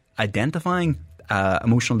about identifying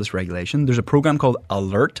emotional dysregulation. There's a program called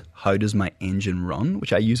Alert, How Does My Engine Run,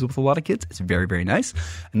 which I use with a lot of kids. It's very, very nice.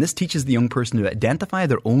 And this teaches the young person to identify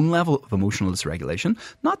their own level of emotional dysregulation.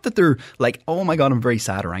 Not that they're like, oh my God, I'm very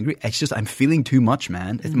sad or angry. It's just, I'm feeling too much,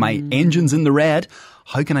 man. My engine's in the red.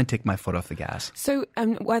 How can I take my foot off the gas? So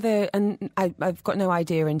I've got no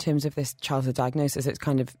idea in terms of this childhood diagnosis. It's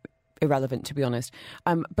kind of irrelevant, to be honest.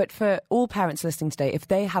 But for all parents listening today, if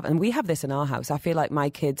they have, and we have this in our house, I feel like my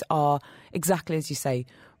kids are exactly as you say,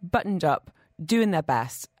 buttoned up, doing their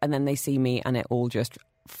best, and then they see me and it all just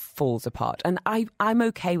falls apart. And I'm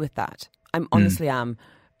okay with that. I honestly am.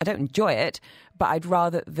 I don't enjoy it, but I'd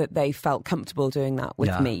rather that they felt comfortable doing that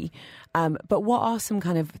with me. But what are some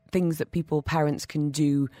kind of things that parents can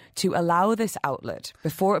do to allow this outlet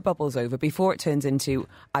before it bubbles over, before it turns into,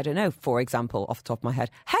 I don't know, for example, off the top of my head,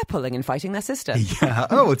 hair pulling and fighting their sister? Yeah.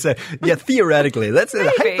 Theoretically. That's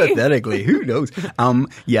hypothetically. Who knows?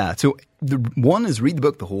 So one is read the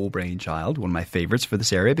book, The Whole Brain Child, one of my favorites for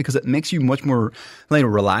this area, because it makes you much more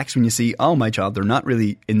relaxed when you see, oh, my child, they're not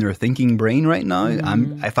really in their thinking brain right now.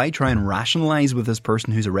 If I try and rationalize with this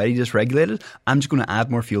person who's already dysregulated, I'm just going to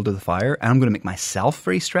add more fuel to the fire, and I'm going to make myself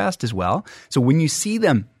very stressed as well. So when you see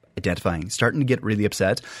them identifying, starting to get really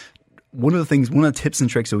upset, one of the tips and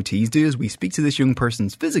tricks OTs do is we speak to this young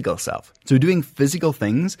person's physical self. So doing physical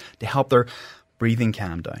things to help their breathing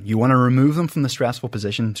calm down. You want to remove them from the stressful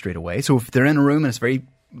position straight away. So if they're in a room and it's very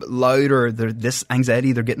loud or this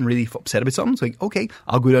anxiety, they're getting really upset about something, it's like, okay,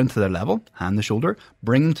 I'll go down to their level, hand the shoulder,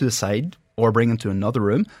 bring them to the side, or bring them to another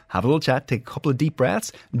room, have a little chat, take a couple of deep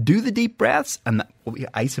breaths, do the deep breaths, and what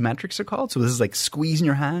isometrics are called. So this is like squeezing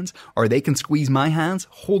your hands, or they can squeeze my hands,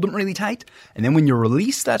 hold them really tight, and then when you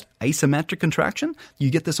release that isometric contraction, you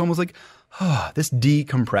get this almost like, this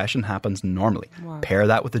decompression happens normally. Wow. Pair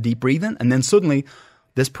that with the deep breathing, and then suddenly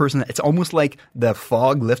this person, it's almost like the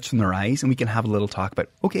fog lifts from their eyes, and we can have a little talk about,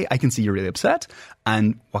 okay, I can see you're really upset,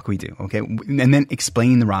 and what can we do? Okay, and then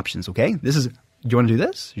explain their options. Okay, do you want to do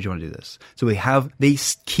this? Or do you want to do this? So they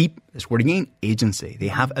keep, this word again, agency. They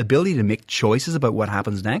have ability to make choices about what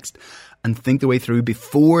happens next and think their way through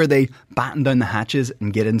before they batten down the hatches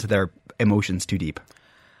and get into their emotions too deep.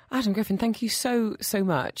 Adam Griffin, thank you so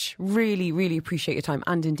much. Really, really appreciate your time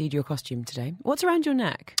and indeed your costume today. What's around your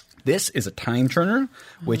neck? This is a time turner,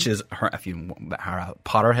 which is if you are a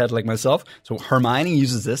Potterhead like myself. So Hermione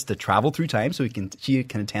uses this to travel through time, so she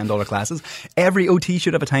can attend all her classes. Every OT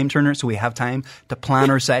should have a time turner, so we have time to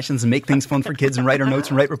plan our sessions and make things fun for kids and write our notes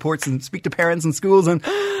and write reports and speak to parents in schools. And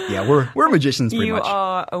yeah, we're magicians pretty much. You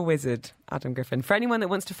are a wizard, Adam Griffin. For anyone that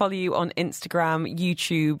wants to follow you on Instagram,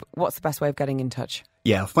 YouTube, what's the best way of getting in touch?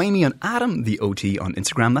 Yeah, find me on Adam the OT on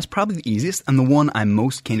Instagram. That's probably the easiest and the one I'm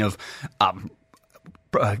most kind of.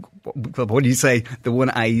 What do you say? The one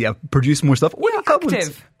I produce more stuff. What do you call it?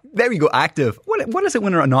 Active. There you go, active. What is it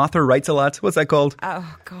when an author writes a lot? What's that called?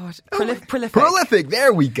 Oh, God. Prolific. Prolific.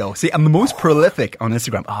 There we go. See, I'm the most prolific on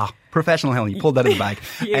Instagram. Professional, Helen. You pulled that in the bag.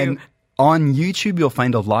 And on YouTube, you'll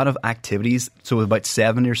find a lot of activities. So about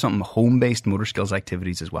 70 or something home-based motor skills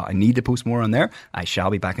activities as well. I need to post more on there. I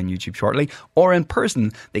shall be back on YouTube shortly. Or in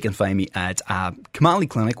person, they can find me at Kamali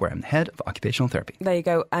Clinic, where I'm the head of occupational therapy. There you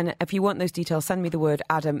go. And if you want those details, send me the word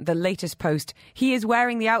Adam. The latest post, he is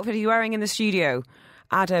wearing the outfit he's wearing in the studio.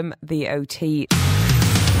 Adam the OT.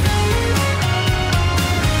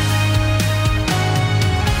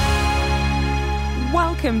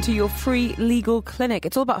 Welcome to your free legal clinic.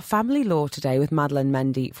 It's all about family law today with Madeleine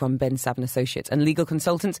Mendy from Bin 7 Associates and legal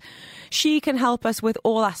consultant. She can help us with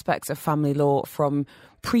all aspects of family law, from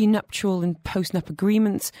prenuptial and postnup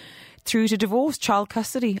agreements through to divorce, child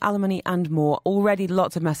custody, alimony and more. Already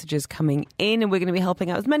lots of messages coming in, and we're going to be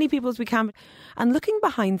helping out as many people as we can and looking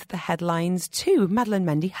behind the headlines too. Madeleine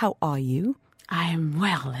Mendy, how are you? I am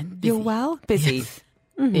well and busy. You're well? Busy? Yes.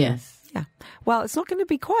 Mm-hmm. Yes. Yeah. Well, it's not going to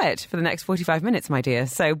be quiet for the next 45 minutes, my dear,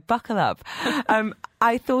 so buckle up.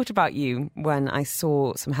 I thought about you when I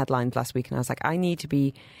saw some headlines last week, and I was like, I need to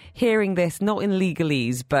be hearing this, not in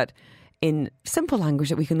legalese, but in simple language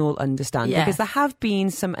that we can all understand. Yes. Because there have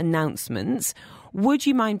been some announcements. Would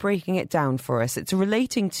you mind breaking it down for us? It's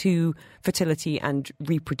relating to fertility and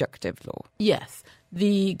reproductive law. Yes.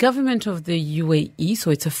 The government of the UAE,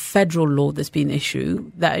 so it's a federal law that's been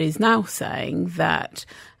issued, that is now saying that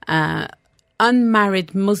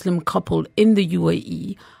unmarried Muslim couple in the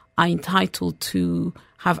UAE are entitled to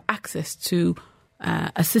have access to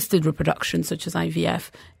assisted reproduction, such as IVF,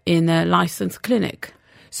 in a licensed clinic.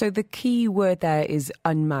 So the key word there is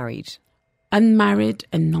unmarried. Unmarried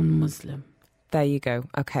and non-Muslim. There you go.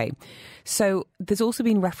 Okay. So there's also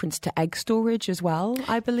been reference to egg storage as well,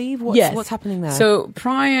 I believe. What's happening there? So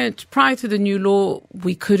prior to the new law,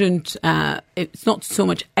 we couldn't, it's not so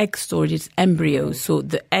much egg storage, it's embryos. So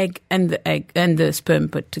the egg and the sperm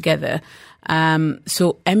put together.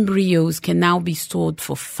 So embryos can now be stored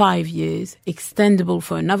for 5 years, extendable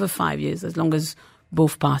for another 5 years, as long as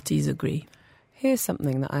both parties agree. Here's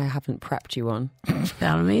something that I haven't prepped you on.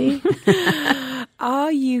 Tell me.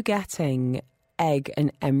 Are you getting egg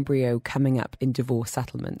and embryo coming up in divorce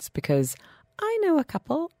settlements? Because I know a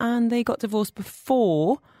couple and they got divorced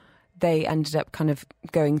before they ended up kind of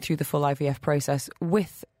going through the full IVF process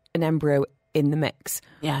with an embryo in the mix.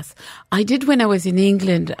 Yes, I did when I was in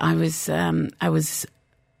England. I was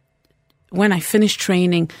when I finished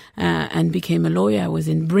training and became a lawyer, I was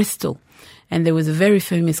in Bristol. And there was a very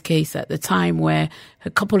famous case at the time where a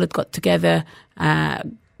couple had got together,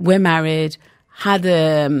 were married, had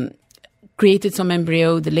created some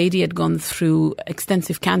embryo. The lady had gone through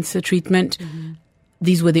extensive cancer treatment. Mm-hmm.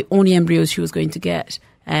 These were the only embryos she was going to get,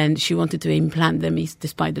 and she wanted to implant them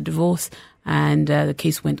despite the divorce. And the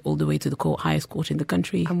case went all the way to the highest court in the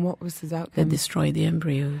country. And what was the outcome? They destroyed the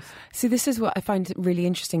embryos. See, this is what I find really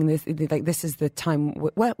interesting. This is the time.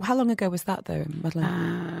 How long ago was that, though,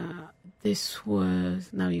 Madeleine? This was,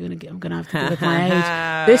 now I'm going to have to give it my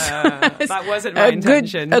age. That wasn't my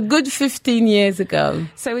intention. A good 15 years ago.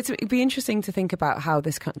 So it'd be interesting to think about how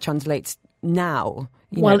this translates now.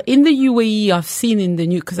 Well, in the UAE, I've seen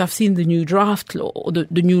the new draft law, or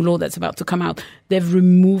the new law that's about to come out, they've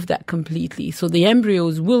removed that completely. So the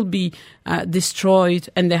embryos will be destroyed,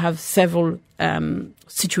 and they have several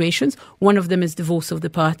situations. One of them is divorce of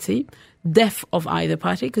the party, death of either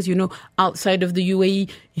party, because, outside of the UAE,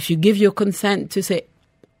 if you give your consent to say,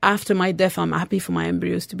 after my death, I'm happy for my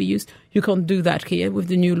embryos to be used, you can't do that here with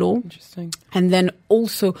the new law. Interesting. And then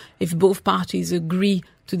also, if both parties agree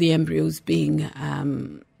to the embryos being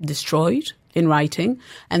destroyed in writing.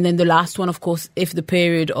 And then the last one, of course, if the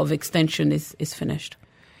period of extension is finished.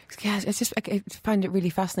 Yeah, I find it really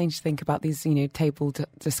fascinating to think about these, table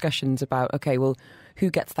discussions about, okay, well, who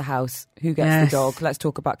gets the house, who gets the dog, let's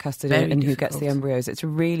talk about custody and who gets the embryos. It's a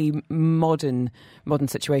really modern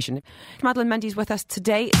situation. Madeleine Mendy's with us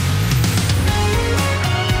today.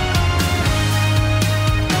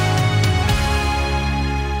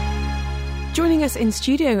 Joining us in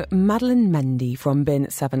studio, Madeleine Mendy from Bin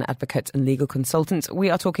 7 Advocates and Legal Consultants. We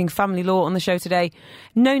are talking family law on the show today.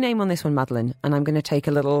 No name on this one, Madeleine, and I'm going to take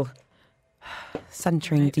a little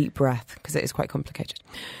centering deep breath because it is quite complicated.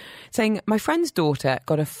 Saying, my friend's daughter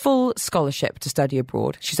got a full scholarship to study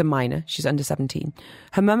abroad. She's a minor, she's under 17.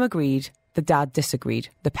 Her mum agreed, the dad disagreed.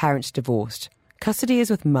 The parents divorced. Custody is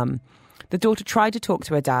with mum. The daughter tried to talk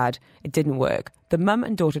to her dad. It didn't work. The mum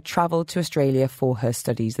and daughter travelled to Australia for her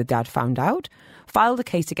studies. The dad found out, filed a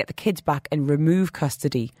case to get the kids back and remove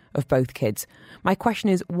custody of both kids. My question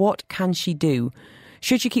is, what can she do?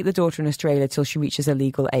 Should she keep the daughter in Australia till she reaches a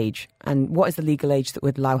legal age? And what is the legal age that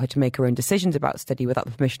would allow her to make her own decisions about study without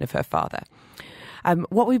the permission of her father?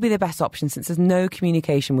 What would be the best option, since there's no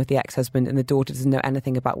communication with the ex-husband and the daughter doesn't know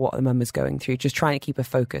anything about what the mum is going through, just trying to keep her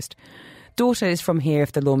focused? Daughter is from here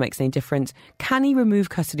if the law makes any difference. Can he remove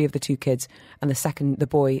custody of the two kids? And the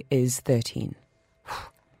boy is 13.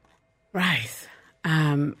 Right.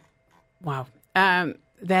 Wow. There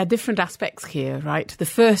are different aspects here, right? The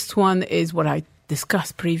first one is what I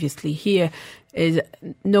discussed previously here, is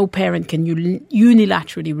no parent can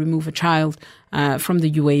unilaterally remove a child from the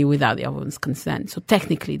UAE without the other one's consent. So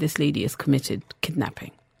technically, this lady has committed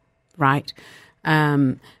kidnapping, right?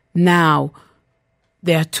 Now,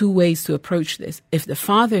 there are two ways to approach this. If the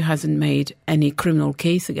father hasn't made any criminal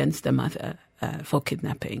case against the mother for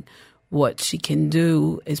kidnapping, what she can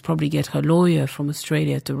do is probably get her lawyer from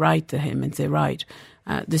Australia to write to him and say, right,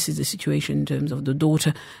 this is the situation in terms of the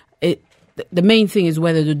daughter. The main thing is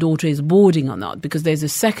whether the daughter is boarding or not, because there's a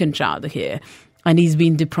second child here and he's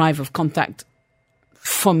been deprived of contact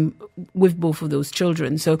with both of those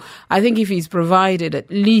children. So I think if he's provided at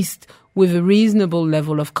least with a reasonable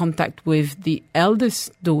level of contact with the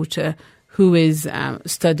eldest daughter who is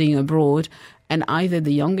studying abroad, and either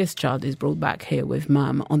the youngest child is brought back here with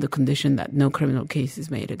mum on the condition that no criminal case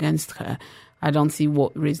is made against her, I don't see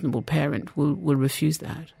what reasonable parent will refuse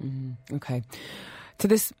that. Okay. To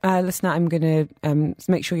this listener, I'm going to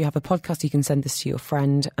make sure you have a podcast. You can send this to your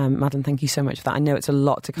friend. Madeleine, thank you so much for that. I know it's a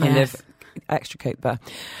lot to kind of extricate there.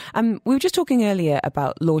 We were just talking earlier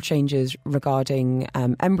about law changes regarding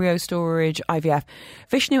embryo storage, IVF.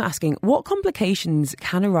 Vishnu asking, what complications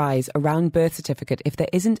can arise around birth certificate if there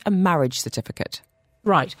isn't a marriage certificate?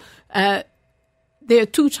 Right. There are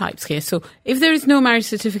two types here. So if there is no marriage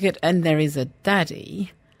certificate and there is a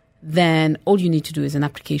daddy, then all you need to do is an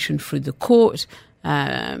application through the court,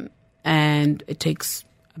 and it takes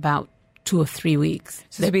about 2 or 3 weeks.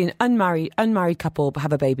 So to be an unmarried couple but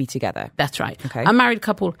have a baby together. That's right. Okay. Unmarried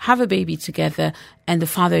couple have a baby together and the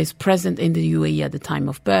father is present in the UAE at the time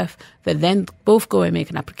of birth. They then both go and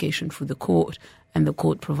make an application through the court, and the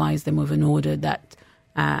court provides them with an order that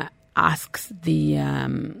asks the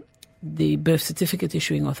birth certificate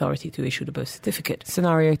issuing authority to issue the birth certificate.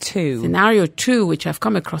 Scenario 2. Scenario 2, which I've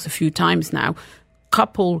come across a few times now,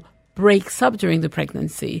 couple breaks up during the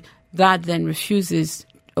pregnancy. Dad then refuses,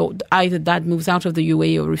 or either dad moves out of the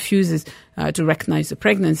UAE or refuses to recognize the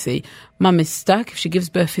pregnancy. Mum is stuck. If she gives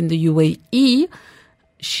birth in the UAE,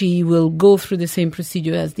 she will go through the same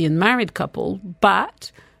procedure as the unmarried couple,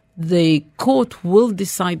 but the court will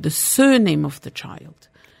decide the surname of the child.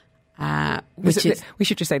 We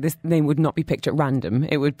should just say this name would not be picked at random.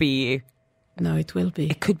 It would be... No, it will be.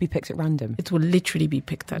 It could be picked at random. It will literally be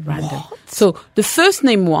picked at random. So the first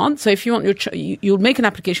name one, so if you want your you'll make an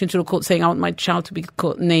application to the court saying, I want my child to be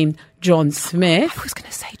named John Smith. I was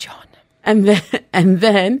going to say John. And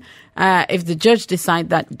then if the judge decides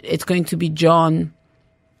that it's going to be John,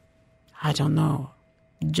 I don't know,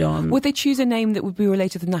 John. Would they choose a name that would be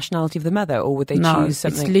related to the nationality of the mother, or would they choose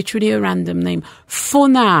something? It's literally a random name. For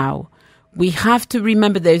now, we have to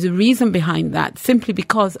remember there's a reason behind that, simply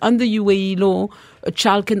because under UAE law, a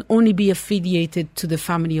child can only be affiliated to the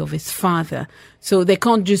family of his father. So they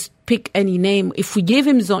can't just pick any name. If we gave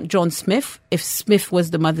him John Smith, if Smith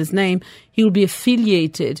was the mother's name, he will be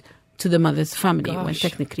affiliated to the mother's family, when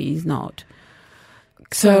technically he's not.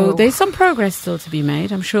 So there's some progress still to be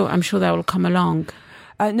made. I'm sure that will come along.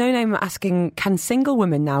 No Name asking, can single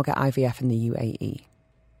women now get IVF in the UAE?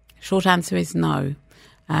 Short answer is no.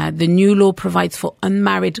 The new law provides for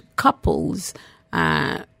unmarried couples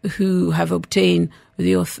who have obtained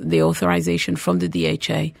the authorization from the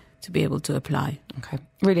DHA to be able to apply. Okay,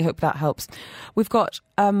 really hope that helps. We've got,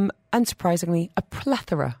 unsurprisingly, a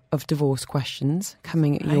plethora of divorce questions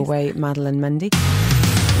coming your way, Madeleine Mendy.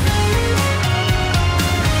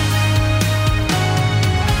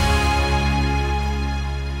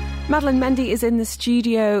 Madeleine Mendy is in the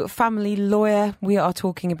studio, family lawyer. We are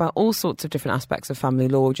talking about all sorts of different aspects of family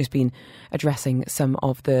law. We've just been addressing some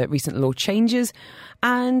of the recent law changes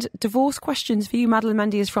and divorce questions for you. Madeleine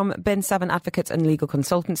Mendy is from Ben 7 Advocates and Legal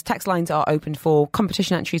Consultants. Text lines are open for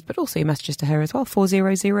competition entries, but also your messages to her as well,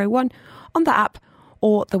 4001 on the app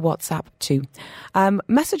or the WhatsApp too.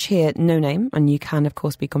 Message here, no name, and you can of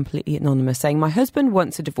course be completely anonymous, saying, my husband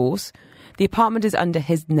wants a divorce. The apartment is under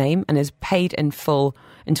his name and is paid in full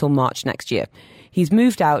until March next year. He's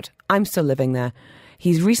moved out. I'm still living there.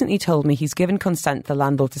 He's recently told me he's given consent to the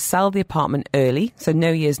landlord to sell the apartment early, so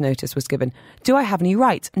no year's notice was given. Do I have any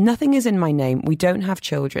rights? Nothing is in my name. We don't have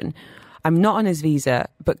children. I'm not on his visa,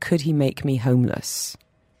 but could he make me homeless?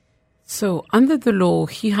 So under the law,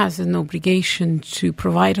 he has an obligation to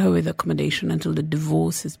provide her with accommodation until the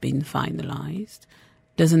divorce has been finalised.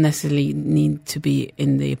 Doesn't necessarily need to be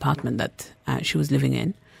in the apartment that she was living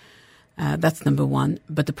in. That's number one.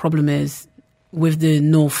 But the problem is, with the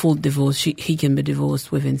no-fault divorce, he can be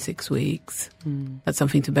divorced within 6 weeks. That's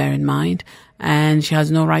something to bear in mind. And she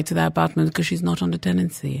has no right to that apartment because she's not under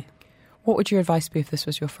tenancy. What would your advice be if this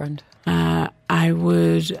was your friend? I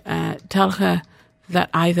would tell her that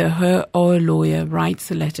either her or a lawyer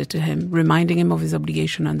writes a letter to him reminding him of his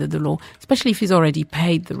obligation under the law, especially if he's already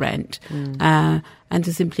paid the rent, and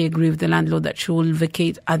to simply agree with the landlord that she will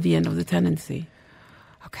vacate at the end of the tenancy.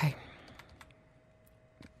 Okay.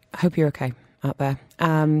 I hope you're okay out there.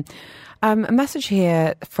 A message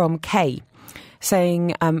here from Kay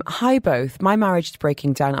saying, hi both, my marriage is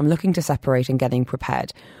breaking down. I'm looking to separate and getting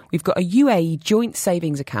prepared. We've got a UAE joint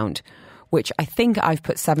savings account, which I think I've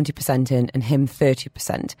put 70% in and him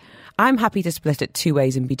 30%. I'm happy to split it 2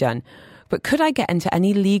 ways and be done. But could I get into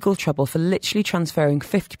any legal trouble for literally transferring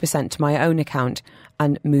 50% to my own account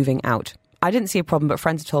and moving out? I didn't see a problem, but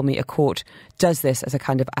friends have told me a court does this as a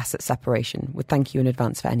kind of asset separation. Would thank you in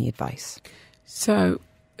advance for any advice. So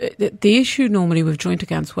the issue normally with joint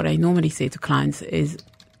accounts, what I normally say to clients is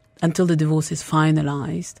until the divorce is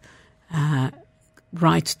finalised,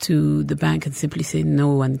 write to the bank and simply say no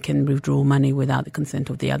one can withdraw money without the consent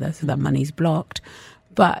of the other, so that money is blocked.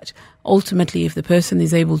 But ultimately, if the person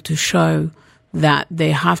is able to show that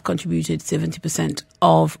they have contributed 70%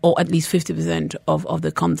 of, or at least 50% of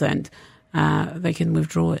the content, they can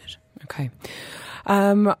withdraw it. Okay.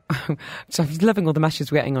 So I'm loving all the messages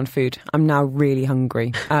we're getting on food. I'm now really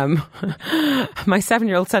hungry. My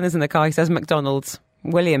 7-year-old son is in the car. He says McDonald's.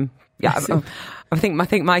 William. Yeah, I think my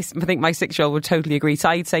 6-year-old would totally agree.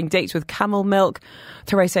 Saeed saying dates with camel milk.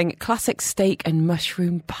 Therese saying classic steak and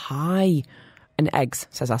mushroom pie and eggs,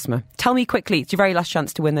 says Asma. Tell me quickly, it's your very last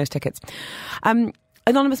chance to win those tickets.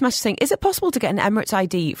 Anonymous message saying, is it possible to get an Emirates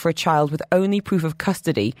ID for a child with only proof of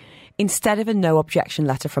custody instead of a no objection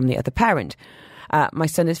letter from the other parent? My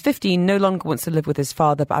son is 15, no longer wants to live with his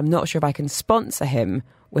father, but I'm not sure if I can sponsor him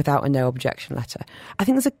without a no objection letter. I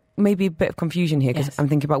think there's maybe a bit of confusion here because I'm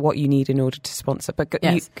thinking about what you need in order to sponsor. But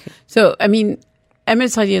So, I mean,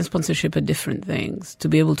 Emirates ID and sponsorship are different things. To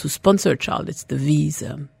be able to sponsor a child, it's the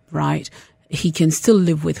visa, right? He can still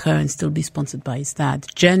live with her and still be sponsored by his dad.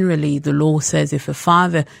 Generally, the law says if a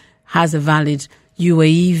father has a valid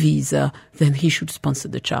UAE visa, then he should sponsor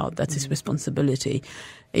the child. That's his responsibility.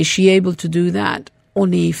 Is she able to do that?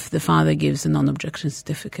 Only if the father gives a non-objection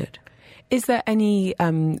certificate. Is there any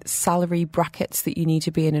salary brackets that you need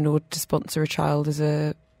to be in order to sponsor a child as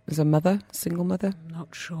a mother, single mother?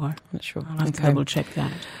 Not sure. I'll have to double check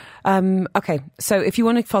that. Okay, so if you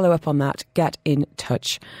want to follow up on that, get in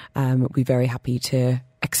touch. We'll be very happy to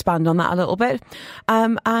expand on that a little bit.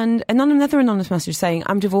 And another anonymous message saying,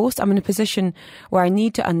 I'm divorced. I'm in a position where I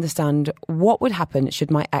need to understand what would happen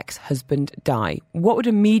should my ex-husband die. What would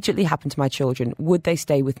immediately happen to my children? Would they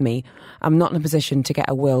stay with me? I'm not in a position to get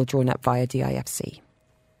a will drawn up via DIFC.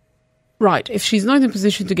 Right. If she's not in a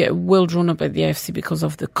position to get a will drawn up by the DIFC because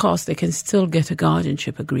of the cost, they can still get a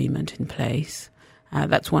guardianship agreement in place.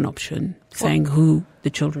 That's one option, saying who the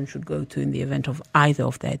children should go to in the event of either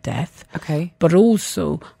of their death. Okay. But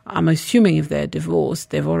also, I'm assuming if they're divorced,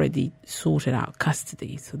 they've already sorted out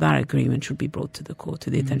custody. So that agreement should be brought to the court, to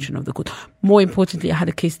the attention of the court. More importantly, I had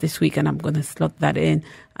a case this week, and I'm going to slot that in.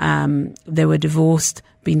 They were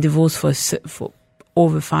been divorced for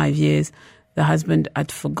over 5 years. The husband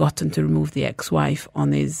had forgotten to remove the ex-wife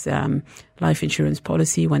on his life insurance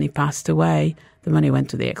policy. When he passed away, the money went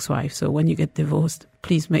to the ex-wife. So when you get divorced,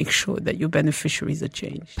 please make sure that your beneficiaries are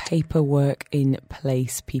changed. Paperwork in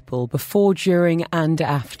place, people, before, during and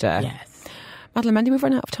after. Yes. Madeleine Mendy, we've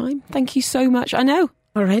run out of time. Thank you so much. I know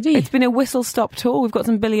Already? It's been a whistle-stop tour. We've got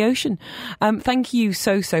some Billy Ocean. Thank you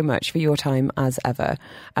so much for your time, as ever.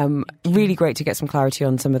 Really great to get some clarity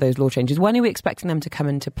on some of those law changes. When are we expecting them to come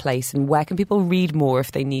into place, and where can people read more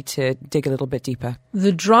if they need to dig a little bit deeper?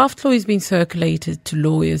 The draft law is being circulated to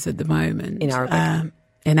lawyers at the moment.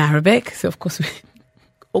 In Arabic? So, of course,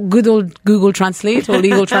 good old Google Translate or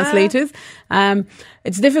legal translators.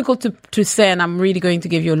 It's difficult to say, and I'm really going to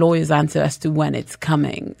give you a lawyer's answer as to when it's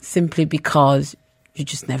coming, simply because you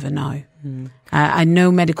just never know. I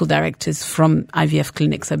know medical directors from IVF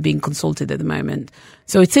clinics are being consulted at the moment.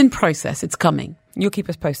 So it's in process. It's coming. You'll keep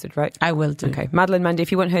us posted, right? I will do. Okay. Madeleine Mundy, if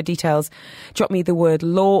you want her details, drop me the word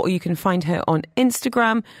law, or you can find her on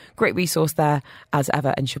Instagram. Great resource there, as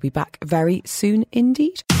ever, and she'll be back very soon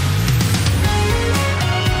indeed.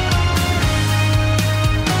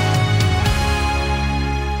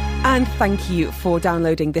 And thank you for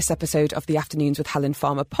downloading this episode of the Afternoons with Helen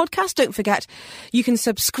Farmer podcast. Don't forget, you can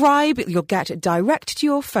subscribe. You'll get it direct to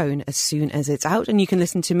your phone as soon as it's out. And you can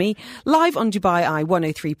listen to me live on Dubai Eye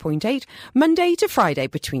 103.8, Monday to Friday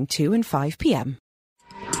between 2 and 5 p.m.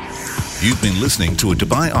 You've been listening to a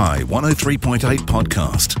Dubai Eye 103.8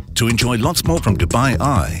 podcast. To enjoy lots more from Dubai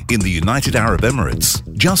Eye in the United Arab Emirates,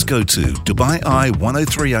 just go to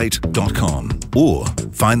DubaiEye1038.com or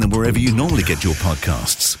find them wherever you normally get your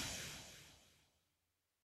podcasts.